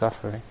will be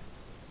suffering.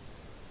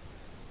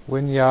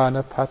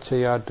 Vijnana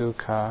paccaya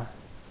dukkha.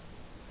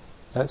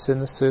 That's in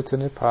the Sutta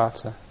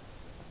Nipata.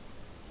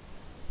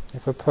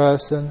 If a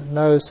person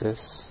knows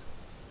this,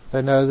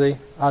 they know the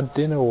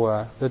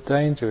adinawa, the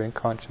danger in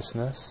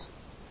consciousness,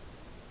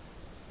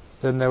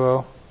 then they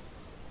will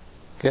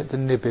get the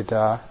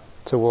nibbida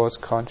towards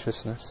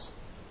consciousness.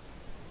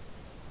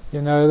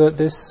 You know that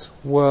this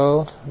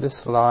world,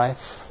 this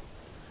life,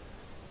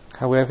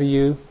 however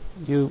you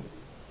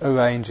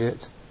arrange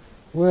it,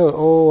 will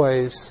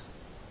always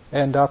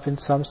end up in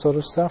some sort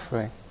of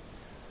suffering.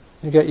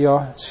 You get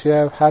your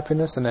share of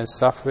happiness and then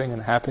suffering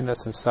and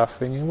happiness and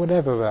suffering in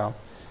whatever realm.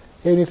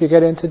 Even if you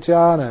get into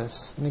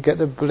jhanas and you get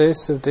the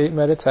bliss of deep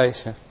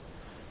meditation,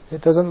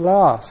 it doesn't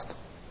last.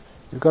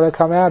 You've got to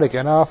come out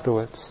again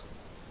afterwards.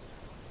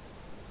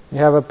 You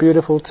have a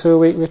beautiful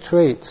 2-week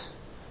retreat.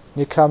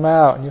 You come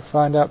out and you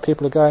find out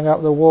people are going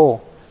up the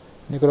wall.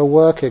 And you've got to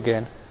work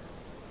again.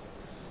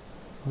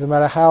 No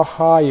matter how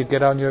high you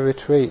get on your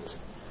retreat,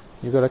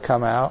 you've got to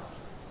come out.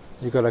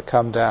 You've got to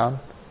come down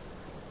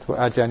to what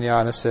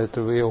Ajahn said,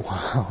 the real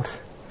world.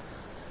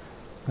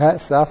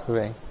 That's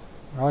suffering.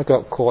 I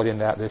got caught in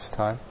that this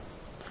time.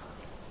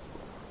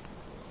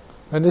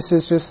 And this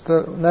is just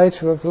the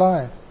nature of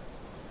life.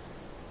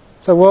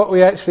 So what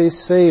we actually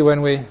see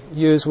when we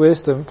use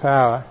wisdom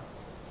power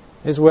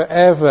is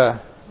wherever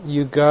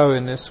you go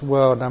in this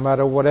world, no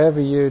matter whatever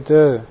you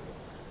do,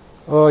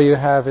 all you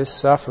have is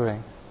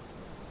suffering.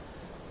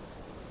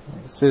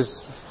 This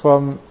is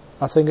from,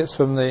 I think it's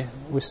from the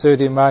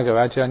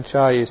Visuddhimagga, Ajahn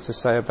Chah used to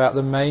say about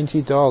the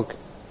mangy dog.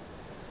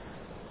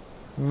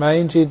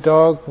 Mangy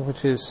dog,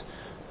 which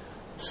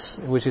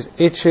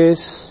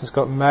itches, it's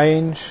got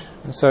mange,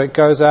 and so it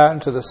goes out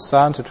into the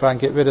sun to try and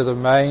get rid of the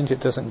mange. It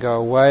doesn't go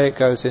away. It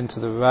goes into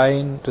the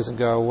rain, doesn't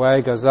go away.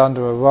 It goes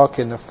under a rock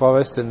in the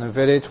forest, in the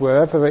village,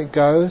 wherever it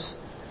goes,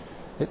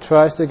 it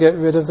tries to get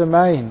rid of the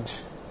mange.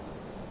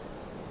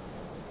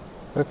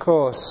 Of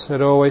course,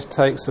 it always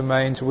takes the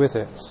mange with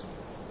it.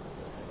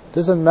 It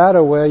doesn't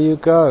matter where you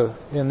go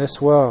in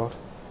this world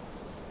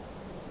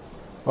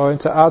or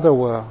into other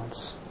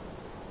worlds.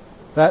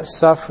 That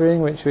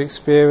suffering which you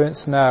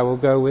experience now will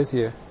go with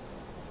you.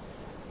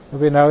 There will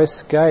be no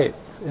escape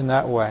in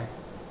that way.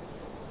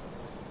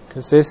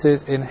 Because this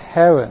is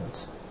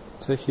inherent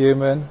to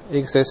human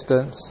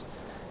existence,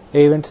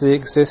 even to the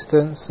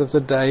existence of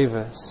the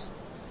devas.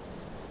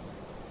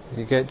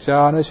 You get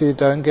jhanas, you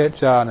don't get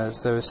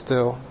jhanas, there is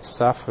still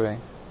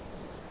suffering.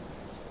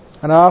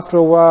 And after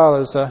a while,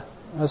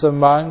 as a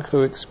monk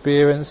who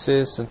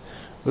experiences and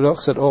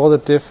looks at all the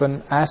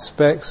different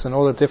aspects and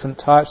all the different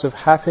types of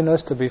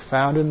happiness to be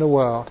found in the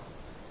world,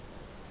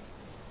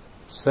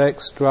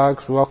 sex,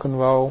 drugs, rock and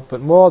roll, but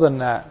more than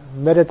that,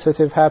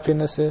 meditative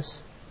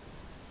happinesses,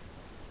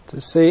 to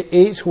see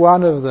each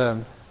one of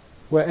them,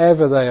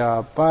 wherever they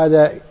are, by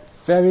their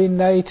very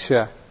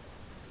nature,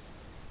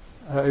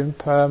 are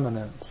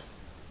impermanent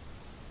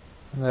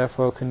and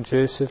therefore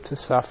conducive to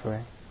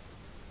suffering.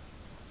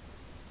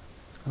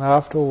 And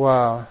after a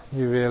while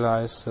you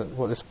realize that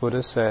what this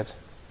Buddha said,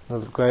 the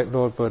great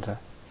Lord Buddha,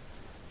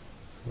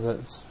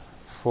 that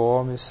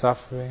form is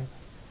suffering,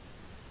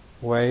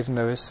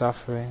 Vedana is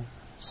suffering,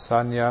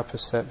 Sanya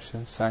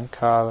perception,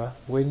 Sankhara,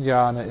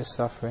 Vijnana is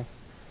suffering,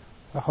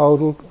 The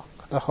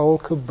whole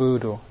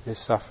caboodle is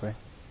suffering.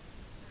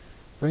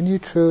 When you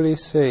truly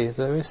see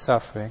there is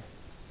suffering,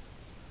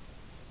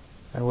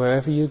 and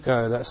wherever you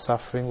go, that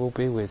suffering will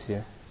be with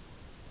you,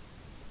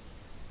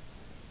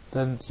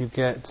 then you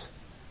get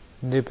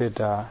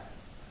nibbida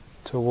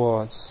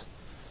towards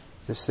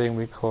this thing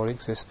we call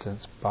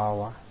existence,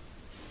 bhava.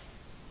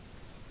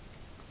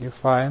 You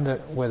find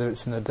that whether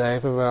it's in the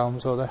deva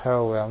realms or the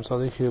hell realms or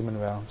the human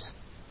realms,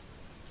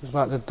 it's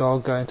like the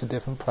dog going to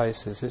different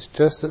places. It's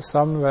just that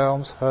some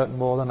realms hurt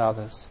more than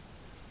others,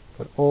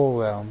 but all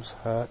realms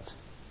hurt.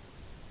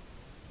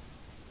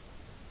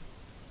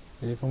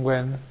 Even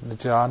when the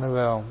jhana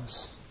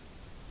realms,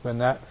 when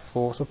that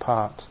falls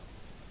apart,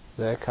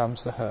 there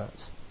comes the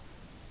hurt,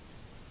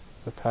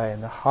 the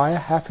pain. The higher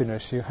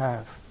happiness you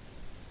have,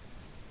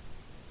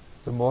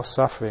 the more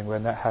suffering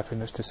when that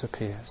happiness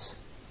disappears.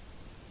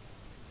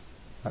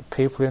 Like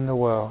people in the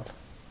world,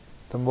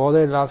 the more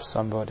they love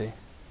somebody,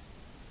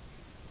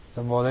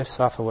 the more they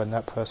suffer when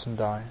that person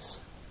dies.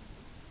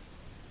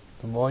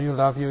 The more you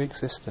love your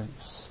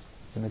existence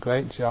in the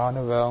great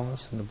jhana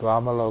realms, in the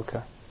Brahma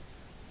loka,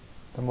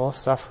 the more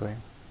suffering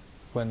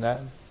when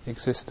that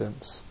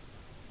existence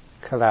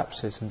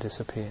collapses and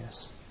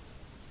disappears.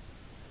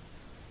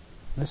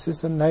 This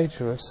is the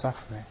nature of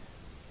suffering.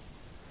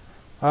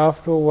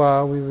 After a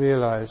while we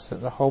realize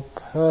that the whole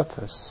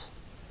purpose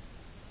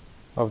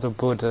of the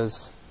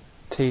Buddha's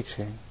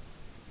teaching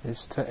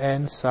is to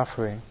end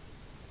suffering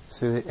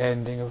through the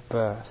ending of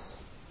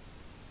birth.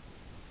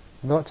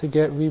 Not to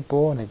get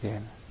reborn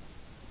again.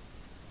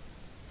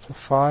 To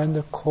find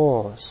the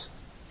cause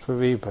for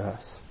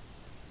rebirth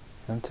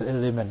and to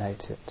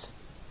eliminate it.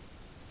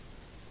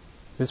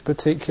 This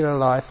particular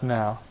life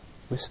now,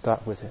 we're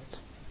stuck with it.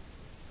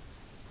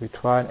 We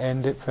try and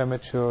end it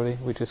prematurely,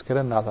 we just get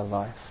another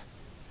life.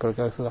 Got to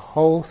go through the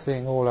whole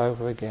thing all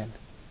over again.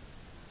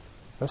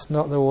 That's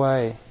not the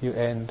way you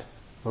end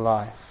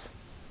life,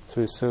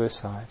 through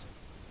suicide.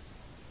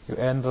 You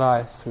end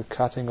life through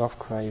cutting off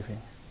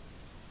craving.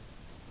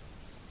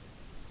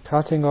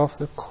 Cutting off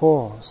the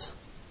cause.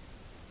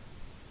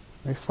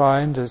 We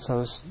find, as I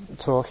was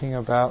talking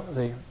about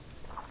the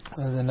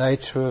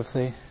nature of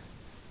the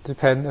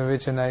dependent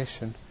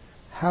origination,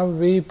 how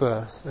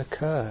rebirth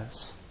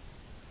occurs.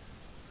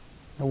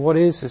 And what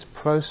is this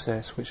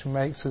process which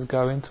makes us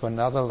go into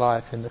another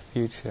life in the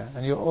future?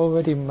 And you're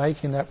already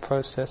making that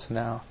process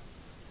now.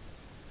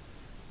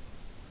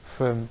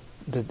 From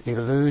the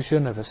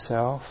illusion of a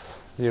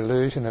self, the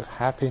illusion of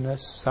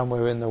happiness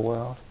somewhere in the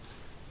world,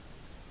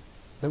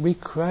 that we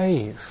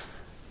crave.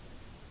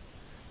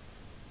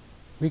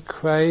 We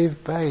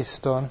crave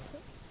based on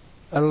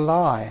a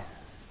lie.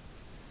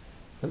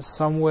 That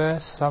somewhere,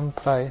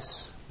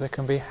 someplace, there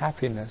can be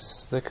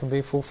happiness, there can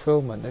be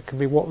fulfillment, there can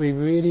be what we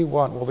really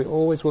want, what we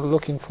always were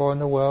looking for in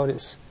the world.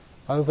 It's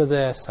over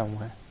there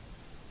somewhere.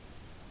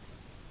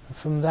 And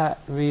from that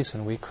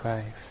reason we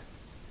crave.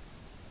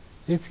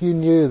 If you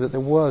knew that there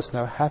was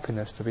no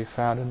happiness to be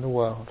found in the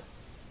world,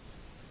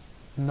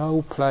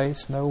 no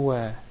place,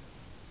 nowhere,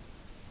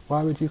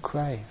 why would you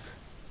crave?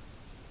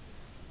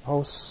 The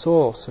whole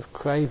source of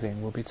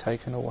craving will be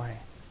taken away.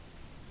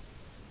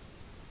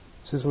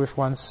 This is if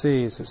one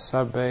sees that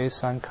sabbe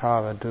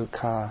sankhara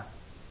dukkha,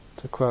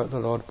 to quote the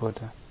Lord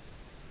Buddha,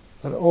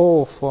 that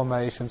all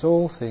formations,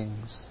 all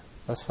things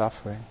are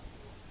suffering.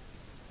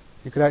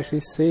 You could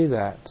actually see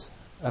that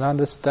and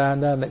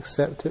understand that and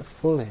accept it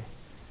fully.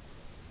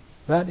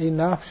 That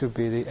enough should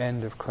be the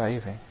end of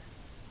craving.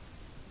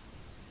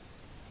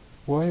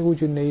 Why would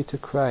you need to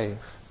crave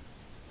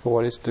for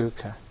what is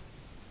dukkha?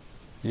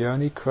 You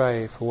only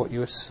crave for what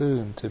you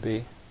assume to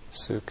be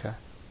sukha,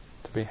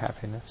 to be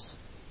happiness.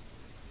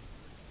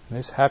 And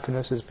this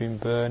happiness has been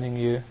burning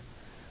you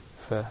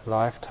for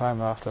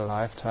lifetime after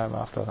lifetime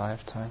after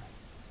lifetime.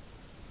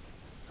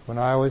 When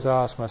I always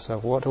ask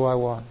myself, what do I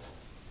want?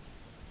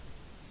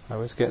 I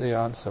always get the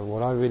answer,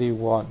 what I really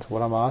want,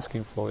 what I'm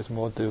asking for is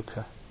more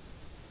dukkha.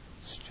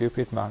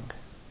 Stupid monk,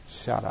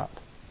 shut up.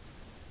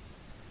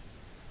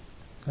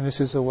 And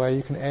this is the way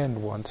you can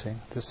end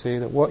wanting, to see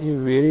that what you're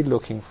really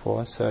looking for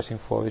and searching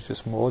for is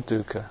just more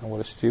dukkha, and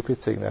what a stupid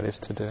thing that is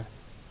to do.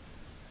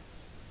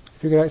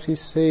 If you could actually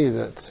see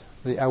that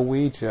the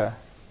avijja,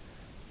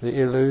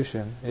 the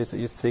illusion, is that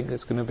you think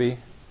there's going to be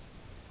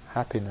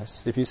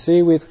happiness. If you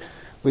see with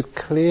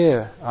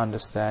clear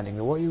understanding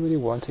that what you're really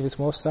wanting is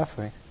more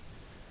suffering.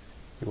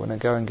 You want to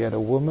go and get a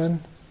woman,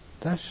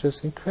 that's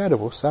just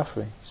incredible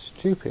suffering.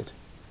 Stupid.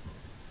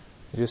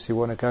 You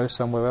want to go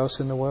somewhere else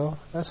in the world,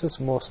 that's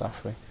just more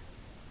suffering.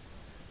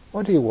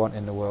 What do you want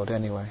in the world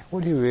anyway?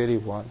 What do you really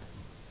want?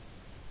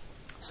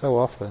 So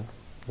often,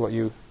 what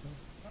you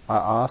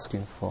are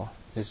asking for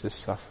is just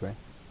suffering.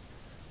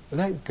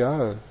 Let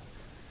go.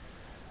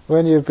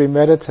 When you've been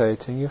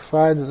meditating, you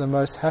find that the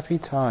most happy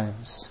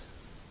times,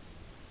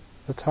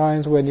 the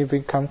times when you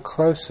become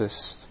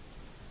closest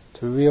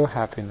to real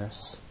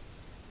happiness,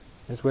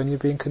 is when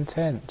you've been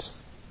content.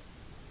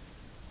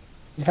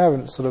 You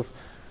haven't sort of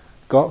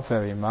got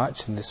very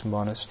much in this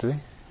monastery,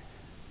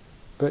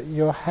 but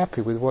you're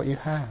happy with what you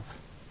have.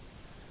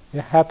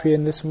 You're happy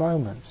in this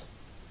moment.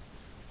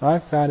 I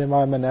found in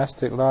my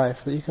monastic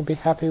life that you can be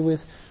happy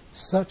with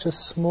such a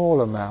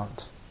small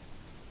amount.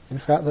 In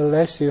fact, the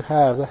less you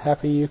have, the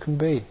happier you can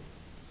be.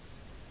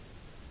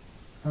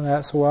 And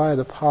that's why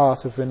the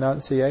path of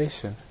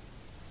renunciation,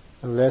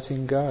 of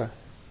letting go,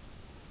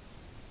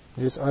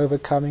 is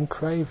overcoming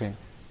craving.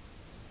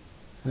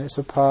 And it's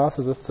a path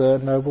of the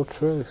third noble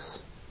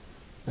truth.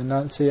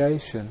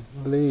 Renunciation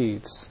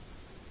leads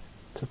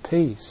to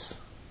peace.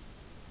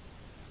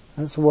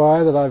 That's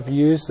why that I've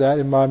used that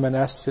in my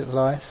monastic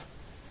life.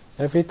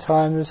 Every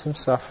time there's some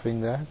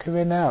suffering there, you can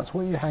renounce.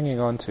 What are you hanging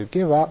on to?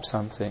 Give up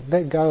something.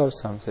 Let go of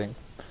something.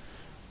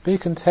 Be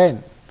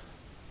content.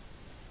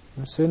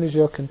 And as soon as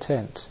you're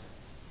content,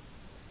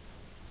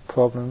 the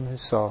problem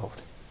is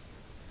solved.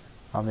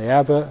 I'm the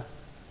abbot.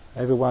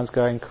 Everyone's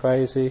going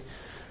crazy.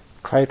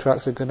 Clay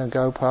trucks are going to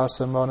go past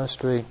the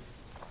monastery.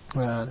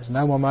 There's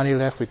no more money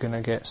left. We're going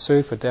to get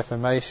sued for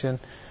defamation.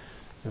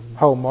 The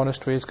whole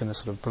monastery is going to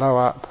sort of blow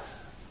up.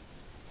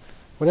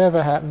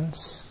 Whatever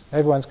happens,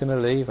 everyone's going to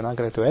leave, and I'm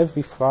going to do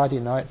every Friday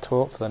night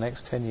talk for the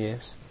next 10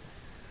 years.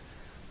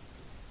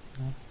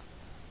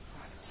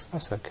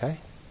 That's okay.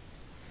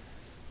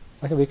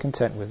 I can be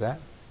content with that.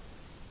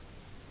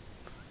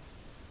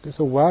 It's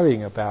a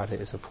worrying about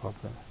it is a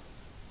problem.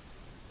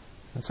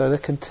 And so the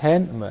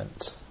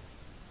contentment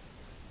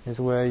is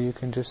where you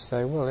can just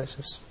say, well, let's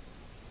just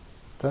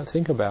don't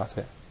think about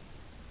it.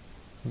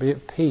 Be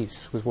at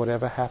peace with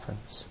whatever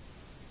happens.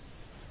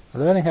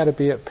 Learning how to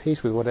be at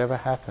peace with whatever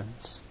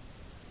happens.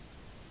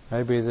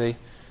 Maybe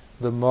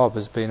the mob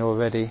has been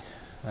already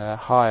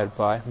hired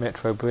by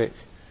Metro Brick,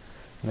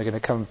 and they're going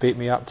to come and beat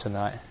me up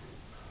tonight.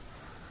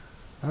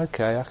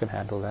 Okay, I can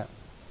handle that.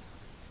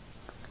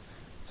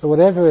 So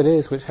whatever it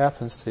is which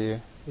happens to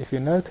you, if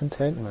you know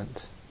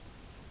contentment,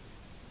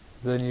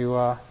 then you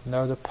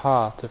know the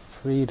path to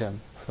freedom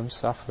from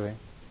suffering.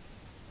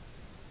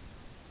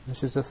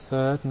 This is the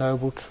third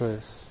noble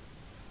truth.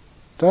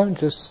 Don't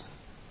just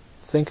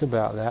think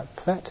about that,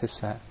 practice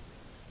that.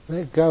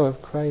 Let go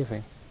of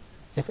craving.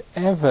 If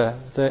ever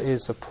there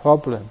is a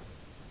problem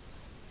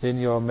in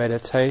your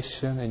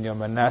meditation, in your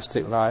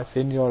monastic life,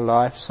 in your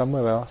life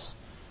somewhere else,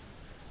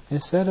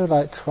 instead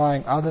of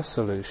trying other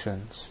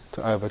solutions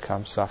to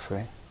overcome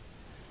suffering,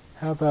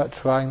 how about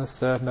trying the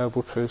third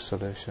noble truth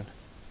solution?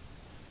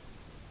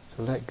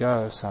 To let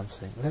go of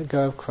something, let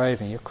go of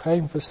craving. You're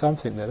craving for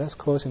something there, that's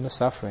causing the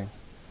suffering.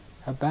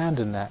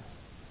 Abandon that.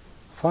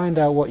 Find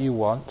out what you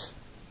want,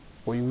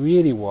 what you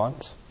really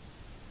want.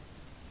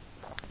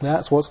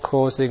 That's what's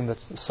causing the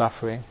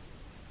suffering.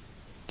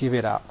 Give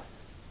it up.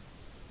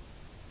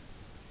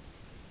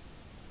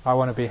 I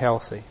want to be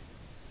healthy.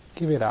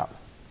 Give it up.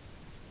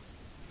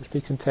 Just be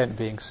content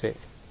being sick.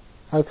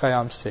 Okay,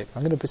 I'm sick.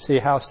 I'm going to see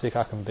how sick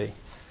I can be.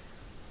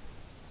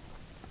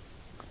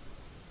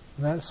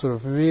 And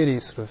that really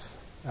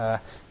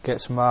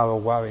gets Mara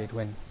worried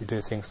when you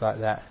do things like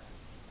that.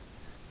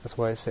 That's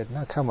why I said,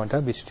 no, come on,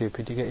 don't be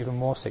stupid. You get even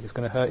more sick. It's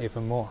going to hurt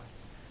even more.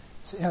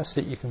 See how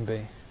sick you can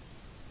be.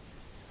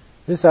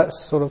 There's that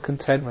sort of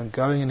contentment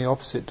going in the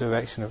opposite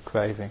direction of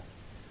craving.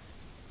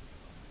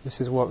 This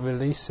is what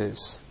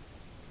releases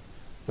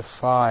the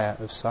fire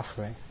of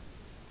suffering.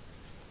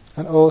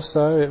 And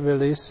also it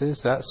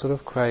releases that sort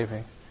of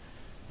craving,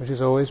 which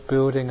is always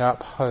building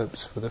up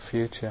hopes for the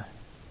future.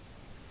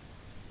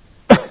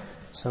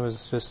 So I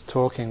was just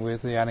talking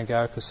with the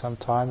Anagarika some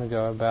time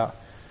ago about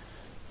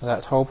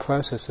that whole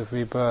process of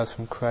rebirth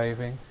from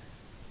craving,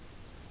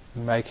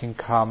 and making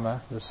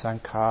karma, the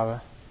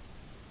sankhara.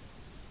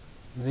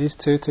 These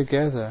two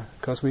together,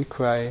 because we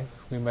crave,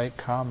 we make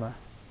karma.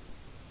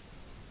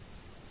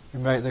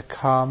 We make the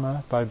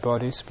karma by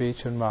body,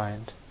 speech and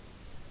mind,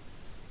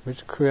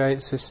 which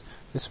creates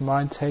this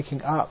mind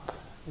taking up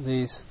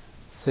these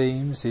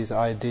themes, these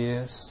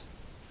ideas.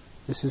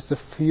 This is the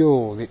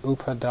fuel, the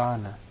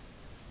upadana.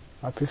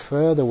 I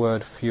prefer the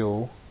word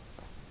fuel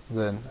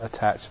than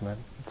attachment.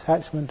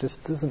 Attachment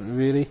just doesn't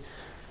really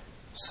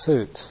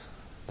suit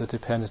the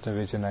dependent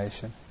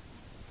origination.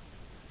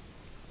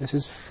 This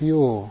is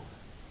fuel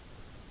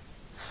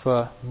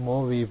for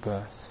more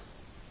rebirth.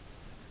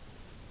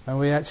 And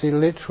we actually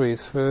literally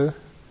through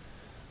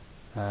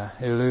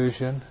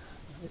illusion,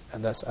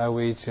 and that's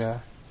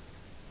avijja,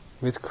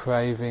 with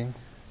craving,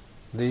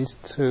 these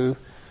two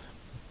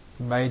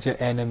major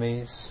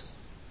enemies,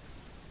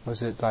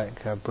 was it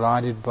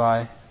blinded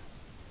by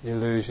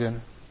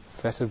illusion,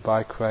 fettered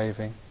by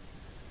craving,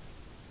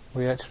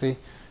 we actually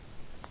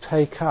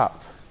take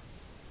up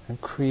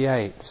and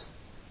create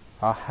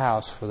our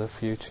house for the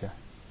future.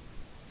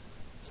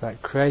 It's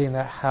like creating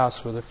that house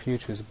for the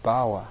future is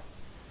bhava.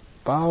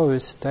 Bhava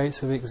is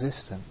states of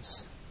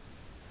existence.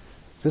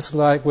 Just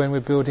like when we're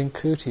building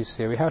kutis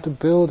here, we have to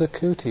build a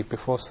kuti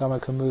before someone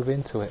can move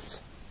into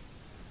it.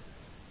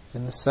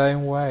 In the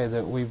same way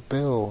that we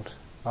build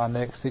our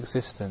next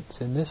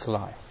existence in this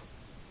life.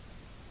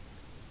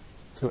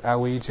 Through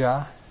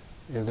avijja,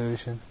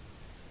 illusion,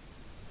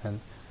 and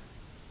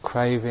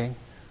craving,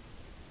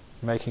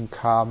 making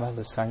karma,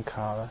 the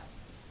sankhara,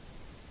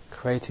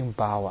 creating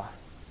bhava,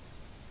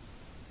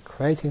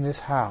 creating this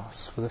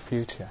house for the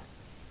future.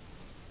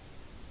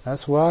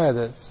 That's why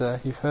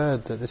that you've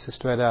heard that this is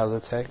straight out of the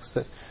text,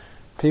 that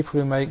people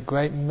who make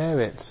great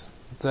merit,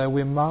 the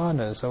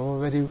Vimanas, are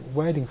already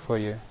waiting for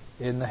you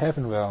in the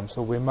heaven realms,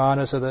 or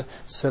Vimanas are the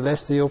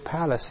celestial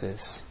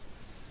palaces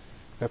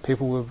where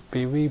people will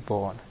be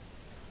reborn.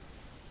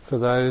 For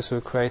those who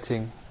are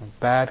creating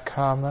bad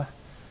karma,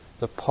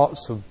 the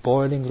pots of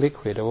boiling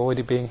liquid are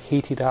already being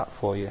heated up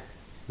for you,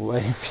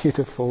 waiting for you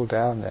to fall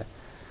down there.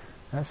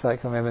 That's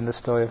like, I remember in the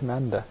story of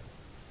Nanda.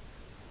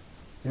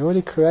 You're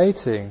already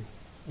creating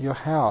your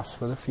house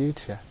for the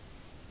future.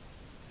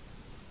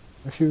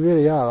 If you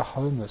really are a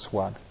homeless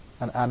one,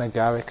 an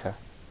anagarika,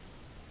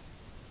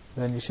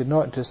 then you should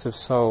not just have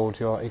sold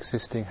your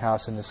existing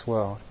house in this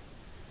world,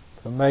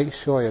 but make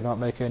sure you're not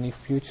making any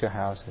future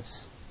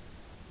houses.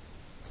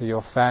 Through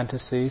your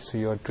fantasies,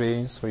 through your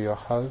dreams, through your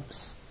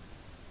hopes,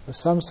 for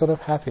some sort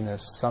of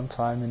happiness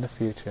sometime in the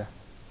future.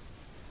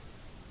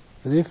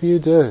 But if you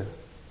do,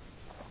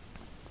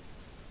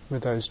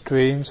 with those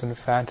dreams and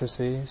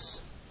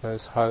fantasies,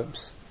 those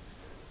hopes,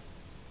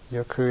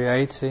 you're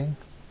creating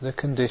the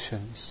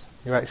conditions.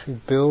 You're actually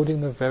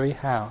building the very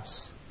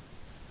house,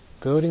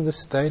 building the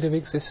state of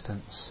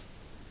existence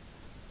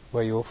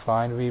where you'll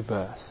find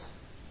rebirth.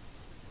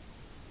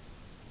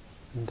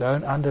 And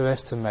don't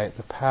underestimate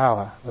the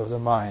power of the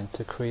mind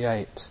to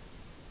create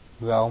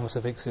realms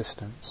of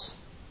existence.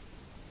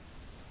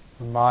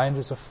 The mind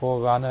is a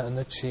forerunner and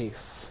the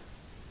chief.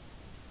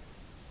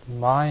 The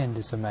mind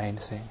is the main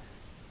thing.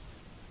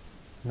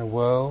 And the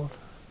world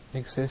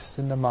exists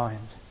in the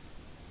mind.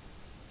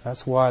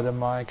 That's why the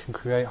mind can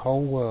create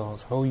whole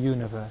worlds, whole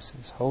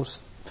universes, whole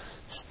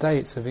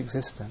states of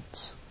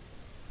existence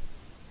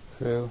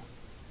through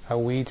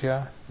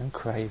avijja and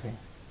craving.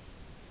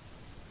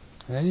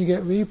 And then you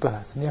get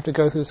rebirth, and you have to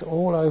go through this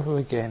all over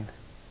again.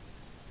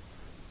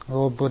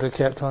 Lord Buddha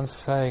kept on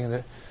saying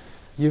that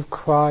you've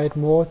cried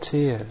more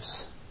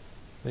tears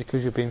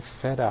because you've been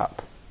fed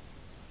up,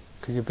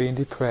 because you've been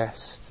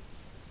depressed,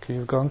 because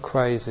you've gone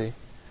crazy,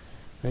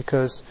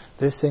 because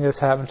this thing has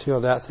happened to you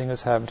or that thing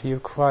has happened to you.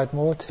 You've cried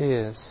more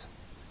tears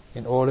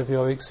in all of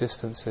your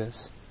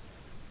existences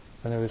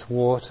than there is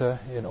water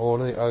in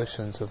all of the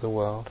oceans of the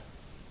world.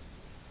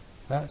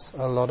 That's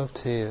a lot of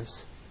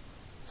tears.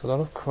 It's a lot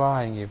of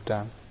crying you've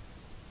done.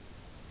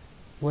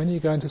 When are you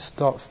going to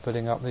stop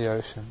filling up the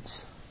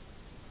oceans?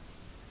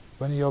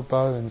 When are your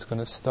bones going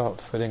to stop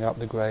filling up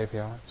the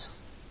graveyards?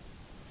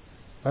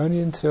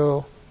 Only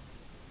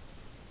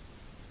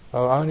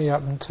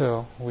up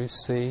until we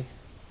see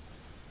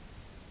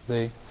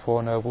the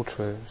Four Noble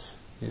Truths.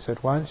 He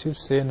said, once you've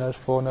seen those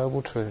Four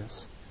Noble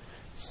Truths,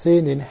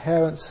 seen the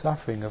inherent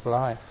suffering of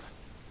life,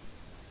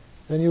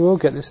 then you will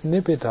get this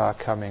nibbida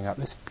coming up,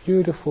 this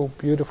beautiful,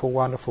 beautiful,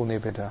 wonderful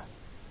nibbida,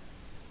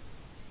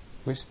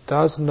 which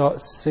does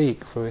not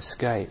seek for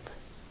escape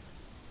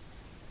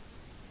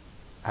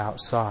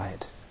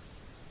outside,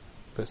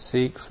 but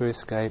seeks for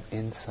escape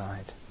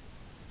inside.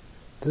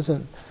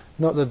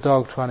 Not the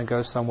dog trying to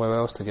go somewhere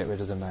else to get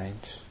rid of the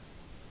mange.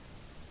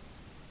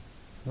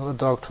 Not the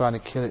dog trying to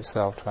kill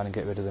itself, trying to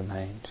get rid of the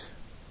mange,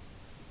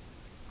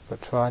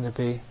 but trying to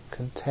be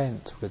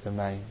content with the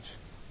mange.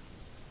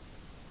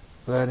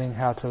 Learning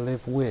how to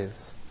live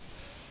with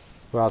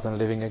rather than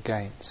living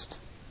against.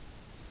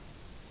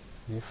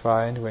 You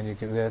find when you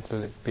get there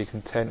to be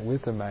content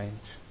with the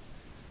mange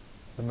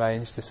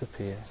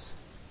disappears.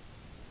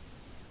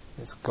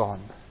 It's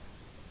gone.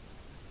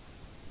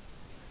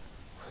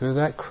 Through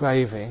that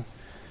craving,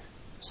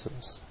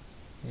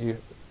 you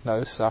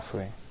know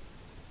suffering.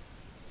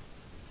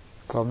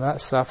 From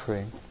that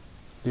suffering,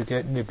 you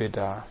get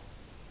nibbida.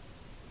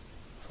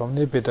 From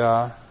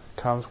nibbida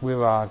comes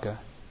viraga.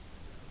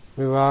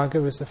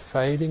 Viraga is the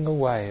fading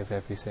away of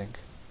everything.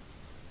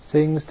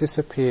 Things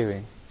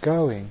disappearing,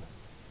 going,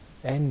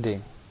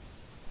 ending.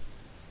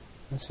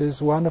 This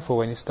is wonderful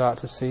when you start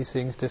to see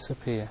things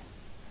disappear.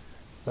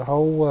 The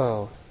whole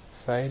world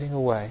fading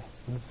away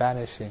and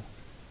vanishing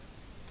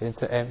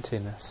into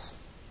emptiness.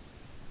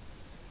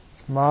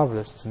 It's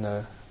marvellous to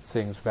know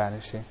things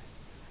vanishing.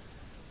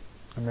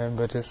 I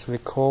remember, just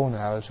recall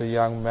now, as a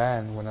young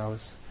man when I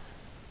was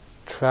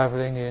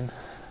travelling in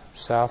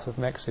south of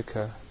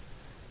Mexico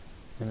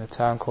in a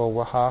town called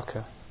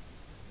Oaxaca.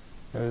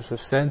 It was the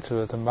centre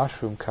of the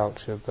mushroom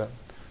culture, but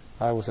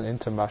I wasn't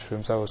into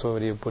mushrooms. I was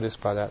already a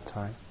Buddhist by that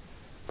time.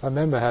 But I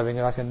remember having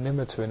like a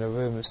nimitta in a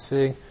room and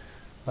seeing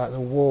like the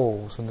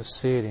walls and the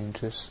ceiling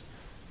just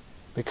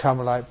become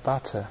like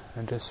butter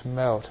and just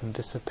melt and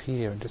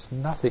disappear and just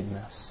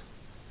nothingness.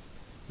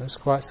 It was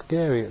quite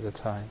scary at the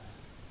time.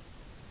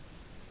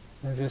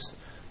 And just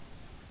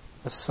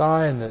a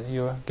sign that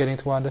you were getting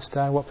to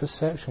understand what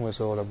perception was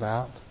all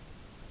about,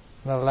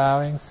 and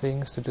allowing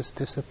things to just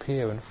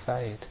disappear and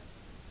fade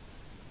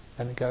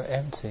and go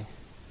empty.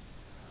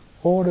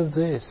 All of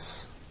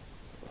this,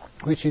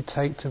 which you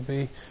take to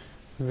be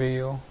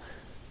real,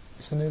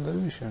 is an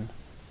illusion.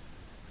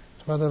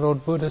 That's why the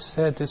Lord Buddha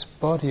said this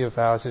body of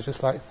ours is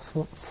just like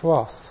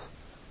froth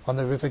on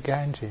the river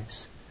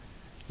Ganges.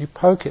 You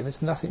poke it,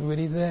 there's nothing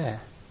really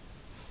there.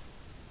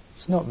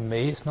 It's not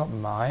me, it's not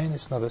mine,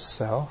 it's not a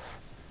self.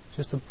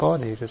 Just a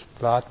body, just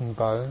blood and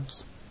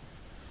bones,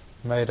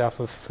 made up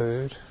of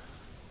food.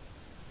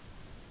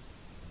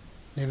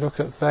 You look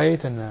at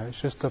Vedana,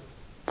 it's just a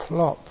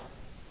plop,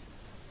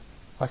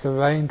 like a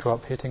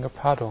raindrop hitting a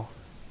puddle.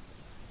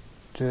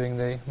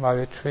 During my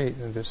retreat,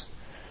 and just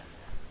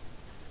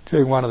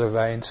during one of the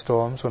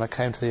rainstorms, when I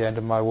came to the end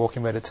of my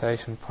walking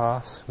meditation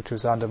path, which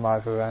was under my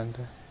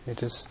veranda,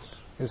 it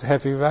was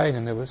heavy rain,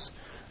 and there was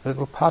a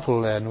little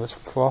puddle there, and there was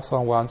froth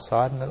on one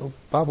side and little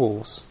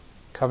bubbles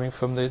coming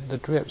from the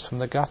drips from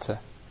the gutter.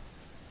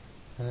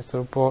 And it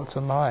sort of brought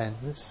to mind,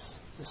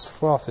 this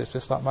froth is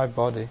just like my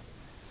body,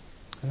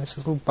 and this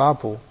little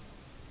bubble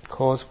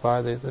caused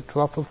by the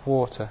drop of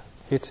water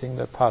hitting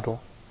the puddle.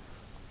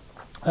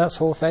 That's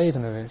all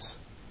Vedana is.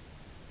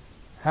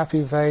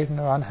 Happy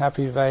Vedana,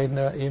 unhappy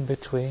Vedana, in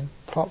between,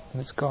 plop, and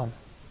it's gone.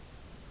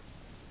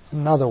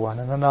 Another one,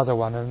 and another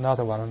one, and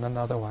another one, and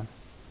another one.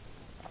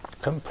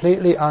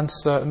 Completely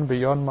uncertain,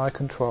 beyond my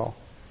control.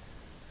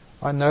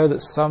 I know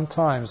that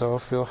sometimes I will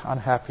feel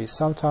unhappy,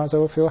 sometimes I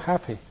will feel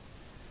happy.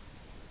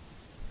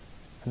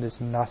 And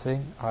there's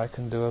nothing I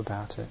can do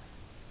about it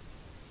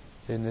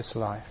in this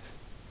life.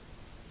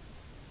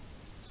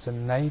 It's a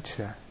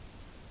nature.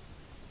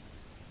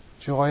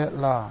 Joy at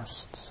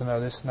last, to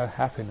know there's no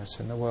happiness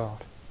in the world.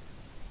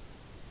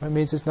 It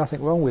means there's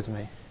nothing wrong with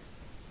me.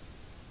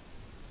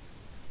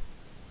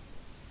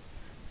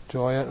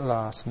 Joy at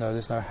last, no,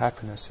 there's no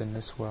happiness in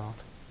this world.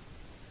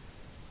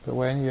 But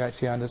when you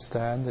actually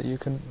understand that you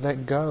can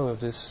let go of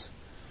this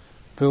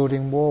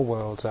building more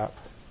worlds up,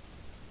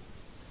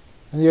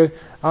 and you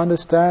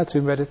understand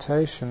through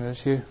meditation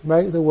as you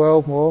make the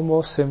world more and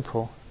more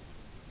simple,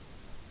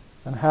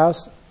 and how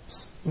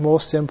more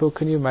simple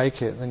can you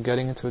make it than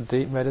getting into a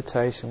deep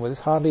meditation where there's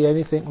hardly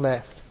anything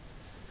left.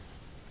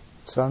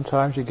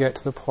 Sometimes you get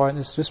to the point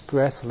there's just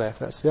breath left.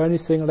 That's the only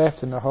thing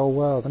left in the whole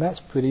world, and that's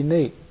pretty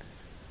neat.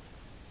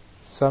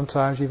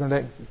 Sometimes you can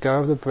let go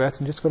of the breath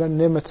and just got a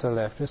nimitta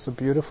left, just a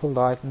beautiful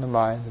light in the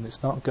mind, and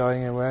it's not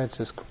going anywhere, it's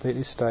just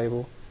completely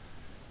stable.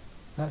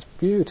 That's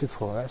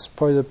beautiful. That's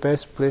probably the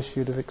best bliss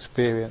you'd have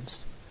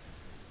experienced.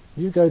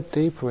 You go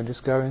deeper and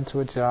just go into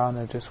a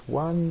jhana, just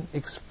one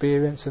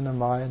experience in the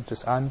mind,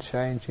 just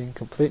unchanging,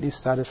 completely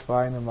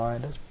satisfying the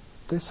mind. That's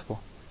blissful.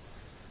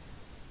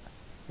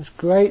 It's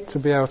great to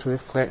be able to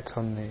reflect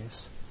on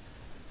these.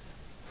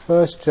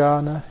 First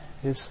jhana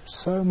is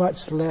so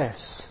much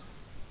less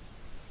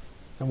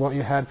than what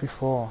you had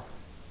before.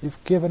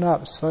 You've given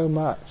up so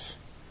much.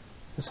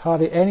 There's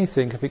hardly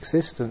anything of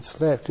existence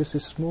left, just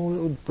this small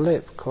little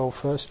blip called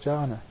first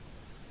jhana.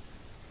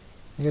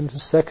 You get into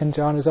second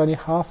jhana, there's only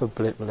half a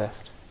blip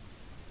left.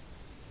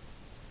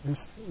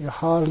 You're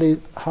hardly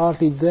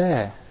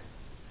there.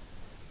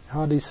 You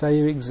hardly say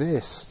you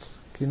exist.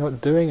 You're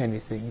not doing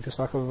anything. You're just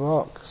like a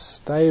rock,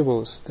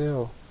 stable,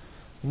 still.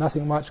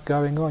 Nothing much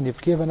going on. You've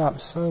given up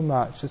so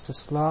much. Just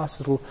this last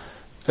little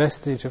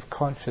vestige of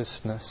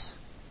consciousness.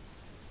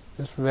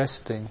 Just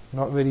resting,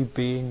 not really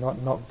being,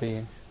 not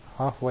being.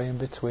 Halfway in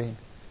between.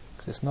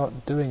 Because it's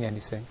not doing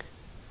anything.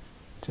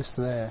 Just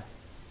there.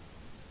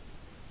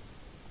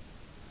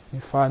 You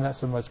find that's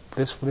the most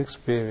blissful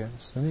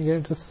experience. And then you get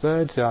into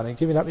third jhana, you're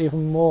giving up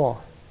even more.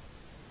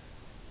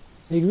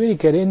 You really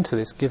get into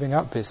this giving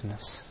up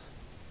business.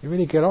 You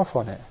really get off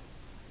on it.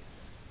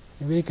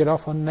 You really get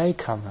off on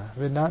nekama,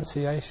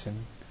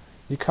 renunciation.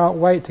 You can't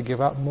wait to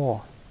give up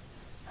more.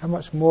 How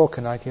much more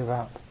can I give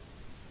up?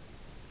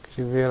 Because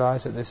you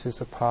realize that this is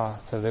the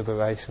path to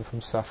liberation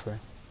from suffering.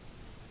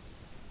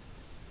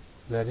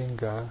 Letting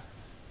go.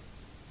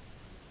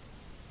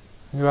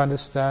 You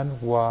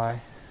understand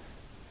why.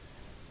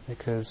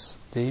 Because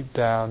deep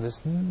down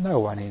there's no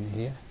one in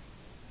here.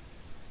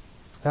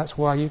 That's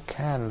why you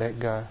can let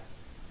go.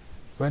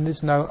 When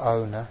there's no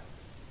owner,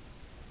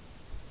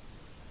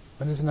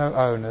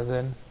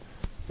 then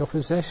your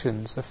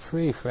possessions are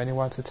free for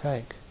anyone to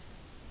take.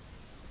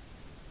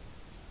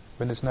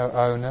 When there's no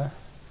owner,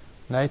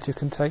 nature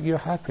can take your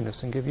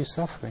happiness and give you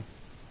suffering.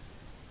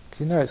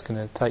 You know it's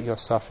going to take your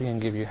suffering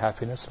and give you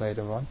happiness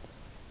later on.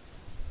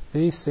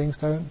 These things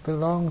don't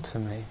belong to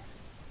me.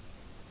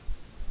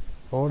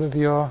 All of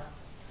your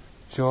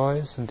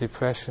joys and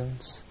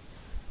depressions,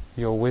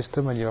 your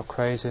wisdom and your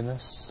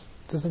craziness,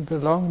 doesn't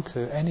belong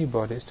to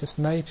anybody. It's just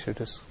nature.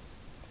 That's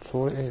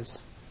all it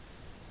is.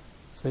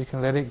 So you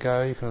can let it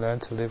go. You can learn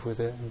to live with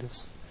it, and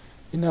just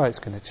you know it's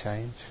going to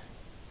change.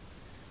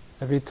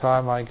 Every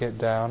time I get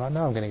down, I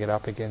know I'm going to get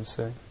up again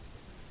soon.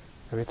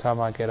 Every time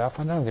I get up,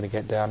 I know I'm going to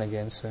get down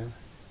again soon.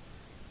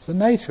 It's the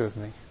nature of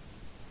me.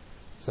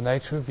 It's the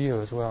nature of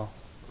you as well.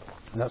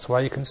 And that's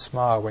why you can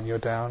smile when you're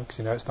down, because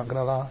you know it's not going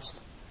to last.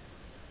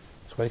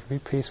 That's why you can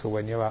be peaceful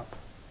when you're up,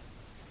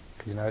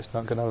 because you know it's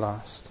not going to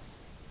last.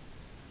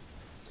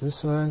 So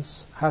this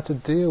learns how to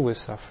deal with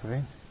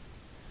suffering,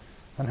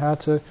 and how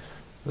to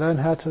learn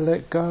how to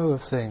let go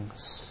of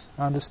things.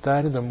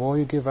 Understanding the more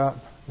you give up,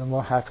 the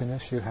more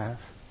happiness you have.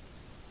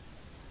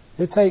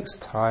 It takes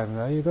time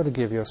though. You've got to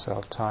give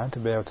yourself time to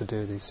be able to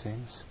do these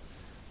things.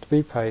 To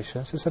be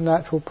patient. It's a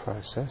natural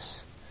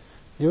process.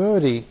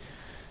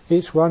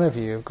 Each one of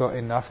you have got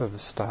enough of a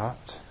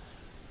start.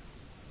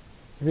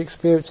 You've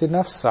experienced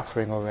enough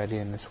suffering already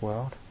in this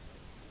world.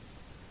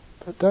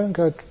 But don't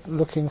go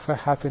looking for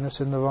happiness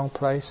in the wrong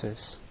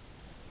places.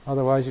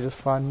 Otherwise you just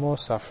find more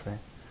suffering.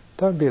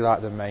 Don't be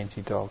like the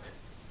mangy dog.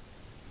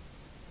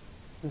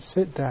 Just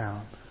sit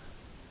down.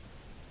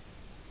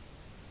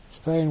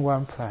 Stay in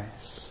one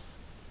place.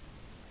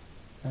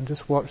 And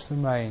just watch the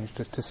mange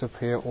just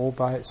disappear all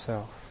by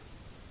itself.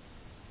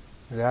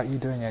 Without you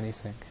doing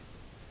anything.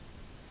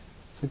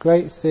 It's a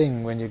great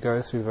thing when you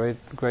go through very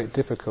great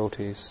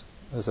difficulties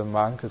as a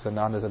monk, as a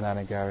nun, as an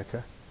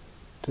anagarika,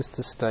 just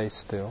to stay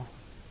still.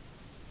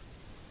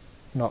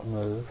 Not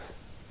move.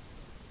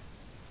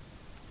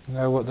 You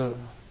know what the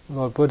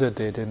Lord Buddha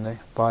did in the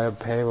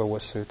Bhayabheva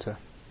Sutta?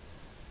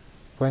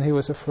 When he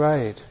was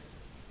afraid,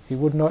 he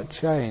would not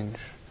change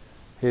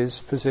his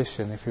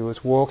position. If he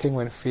was walking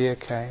when fear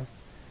came,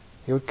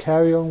 he would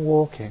carry on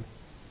walking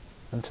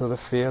until the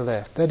fear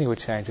left. Then he would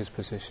change his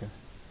position.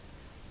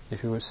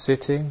 If he was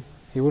sitting,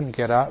 he wouldn't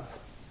get up.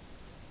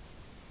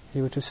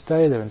 He would just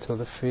stay there until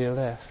the fear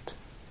left.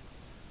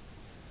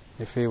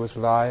 If he was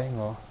lying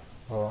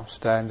or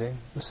standing,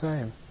 the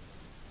same.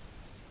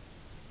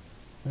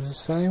 It's the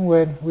same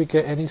when we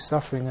get any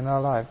suffering in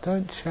our life.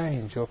 Don't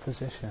change your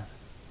position.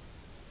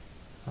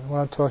 And what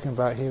I'm talking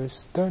about here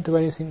is don't do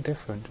anything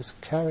different.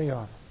 Just carry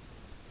on.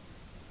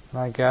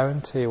 And I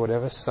guarantee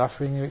whatever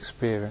suffering you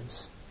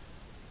experience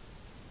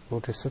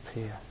will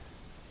disappear.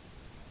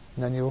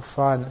 And then you'll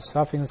find that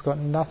suffering has got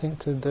nothing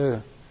to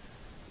do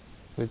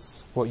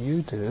with what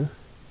you do,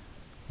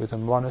 with a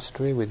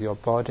monastery, with your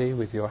body,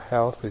 with your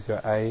health, with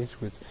your age,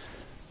 with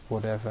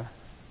whatever.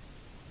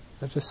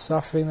 It's just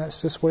suffering,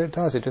 that's just what it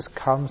does. It just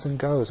comes and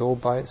goes all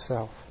by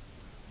itself.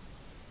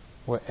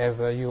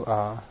 Wherever you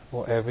are,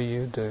 whatever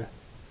you do,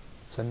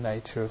 it's the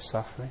nature of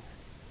suffering.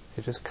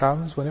 It just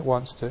comes when it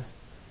wants to.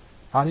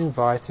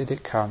 Uninvited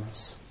it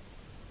comes.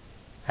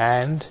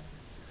 And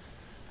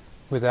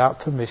without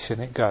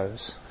permission it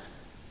goes.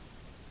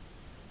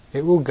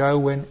 It will go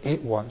when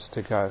it wants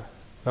to go,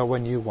 not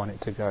when you want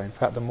it to go. In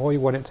fact, the more you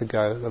want it to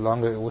go, the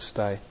longer it will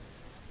stay.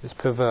 It's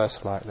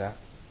perverse like that.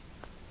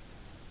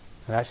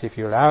 And actually, if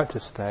you allow it to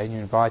stay and you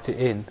invite it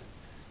in,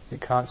 it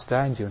can't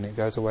stand you and it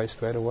goes away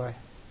straight away.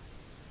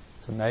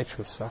 It's the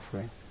nature of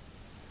suffering.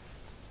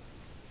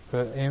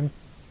 But in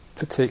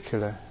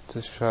particular,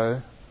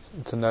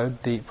 to know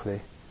deeply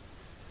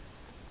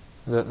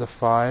that the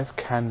 5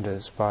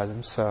 khandhas by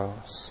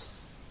themselves,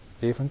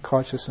 even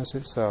consciousness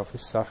itself,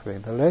 is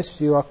suffering. The less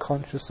you are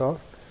conscious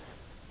of,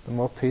 the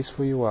more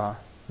peaceful you are.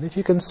 And if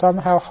you can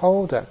somehow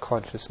hold that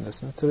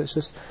consciousness until it's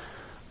just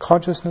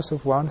consciousness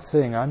of one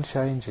thing,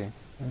 unchanging,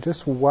 and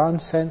just one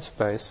sense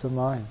base, the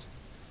mind,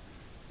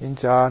 in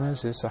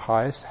jhanas is the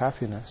highest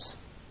happiness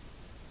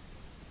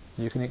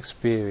you can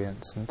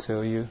experience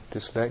until you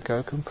just let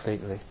go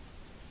completely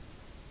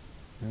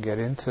and get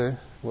into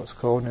what's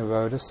called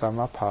Nirodha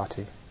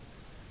Samapatti,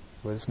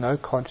 where there's no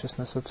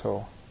consciousness at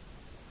all.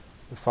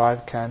 The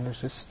 5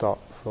 khandhas just stop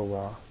for a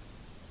while.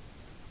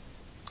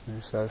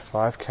 And so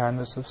 5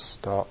 khandhas have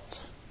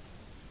stopped.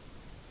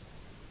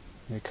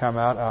 You come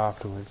out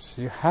afterwards.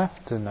 You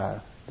have to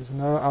know, there's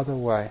no other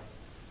way,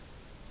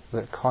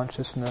 that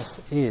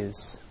consciousness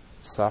is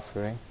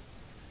suffering.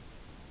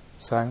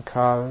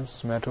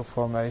 Sankharas, mental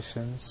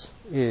formations,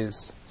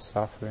 is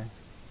suffering.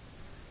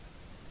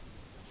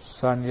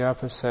 Sanya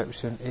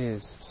perception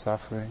is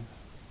suffering.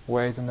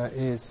 Vedana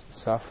is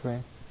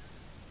suffering.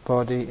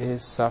 Body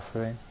is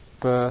suffering.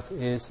 Birth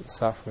is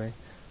suffering.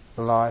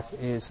 Life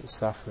is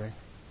suffering.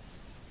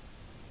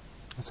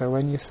 So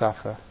when you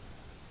suffer,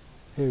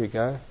 here we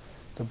go,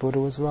 the Buddha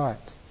was right.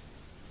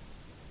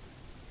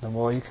 The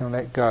more you can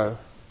let go,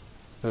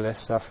 the less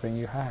suffering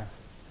you have.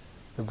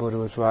 The Buddha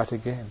was right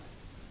again.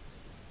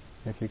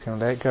 If you can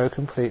let go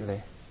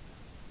completely,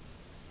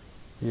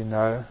 you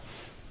know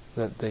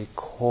that the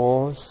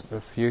cause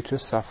of future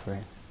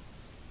suffering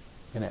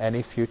in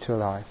any future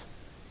life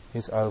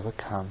is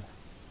overcome.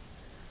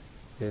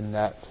 In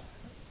that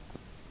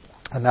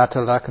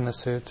Anatta-lakkhana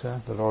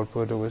Sutta, the Lord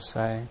Buddha was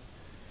saying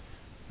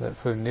that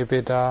from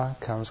nibbida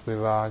comes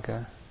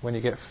viraga. When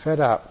you get fed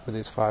up with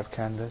these 5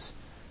 khandhas,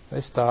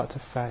 they start to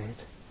fade.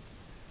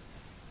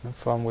 And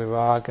from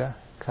viraga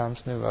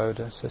comes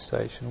nirodha,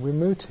 cessation,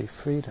 vimutti,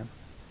 freedom.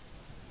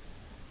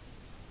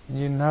 And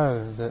you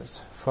know that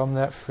from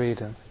that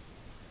freedom,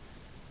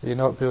 you're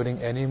not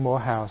building any more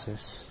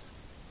houses.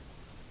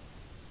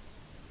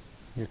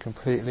 You're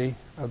completely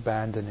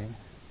abandoning.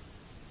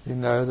 You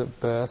know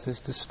that birth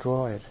is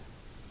destroyed.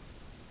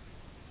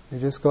 You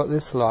just got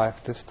this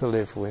life just to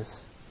live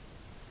with.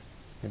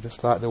 You're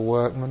just like the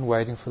workman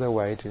waiting for their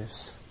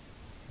wages.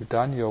 You've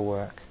done your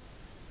work.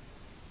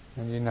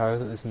 And you know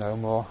that there's no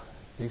more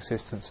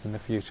existence in the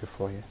future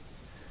for you.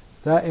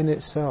 That in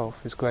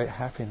itself is great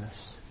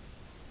happiness.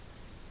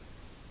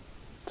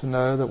 To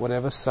know that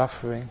whatever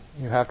suffering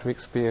you have to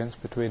experience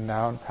between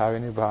now and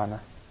parinibbana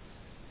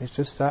is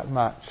just that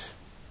much.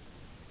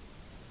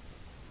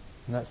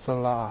 And that's the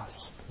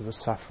last of the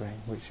suffering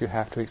which you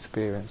have to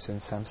experience in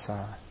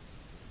samsara.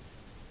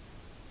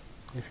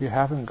 If you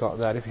haven't got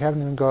that, if you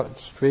haven't even got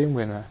stream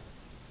winner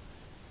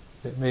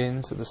It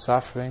means that the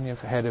suffering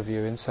ahead of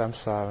you in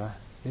samsara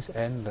is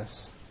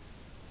endless.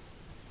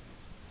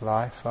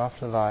 Life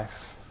after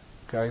life,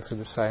 going through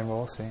the same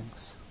old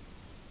things.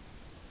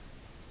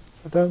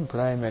 So don't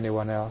blame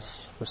anyone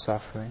else for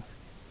suffering.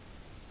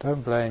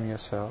 Don't blame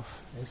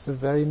yourself. It's the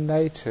very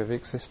nature of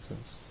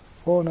existence.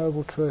 4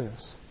 Noble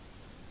Truths.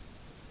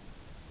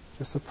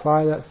 Just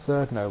apply that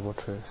 3rd Noble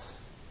Truth,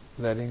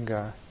 letting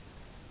go.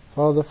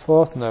 Follow the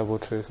 4th Noble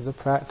Truth of the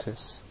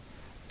practice.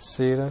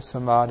 Sila,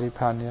 Samadhi,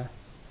 Panya.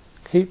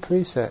 Keep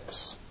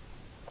precepts.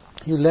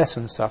 You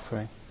lessen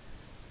suffering.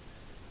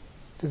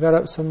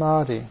 Develop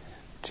Samadhi,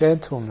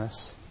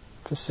 gentleness,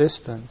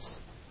 persistence,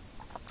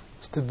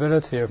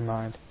 stability of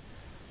mind.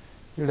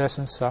 You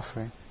lessen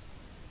suffering.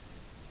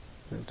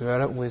 You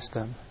develop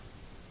wisdom,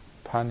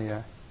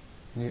 Panya,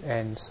 and you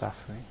end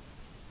suffering.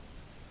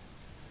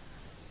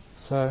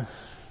 So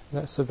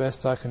that's the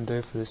best I can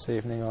do for this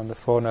evening on the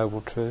 4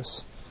 Noble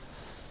Truths.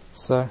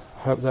 So I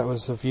hope that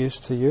was of use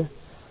to you.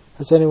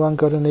 Has anyone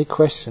got any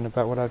question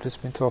about what I've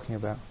just been talking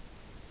about?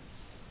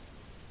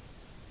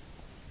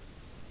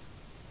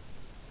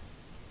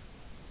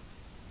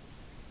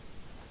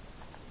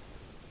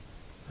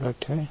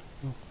 Okay.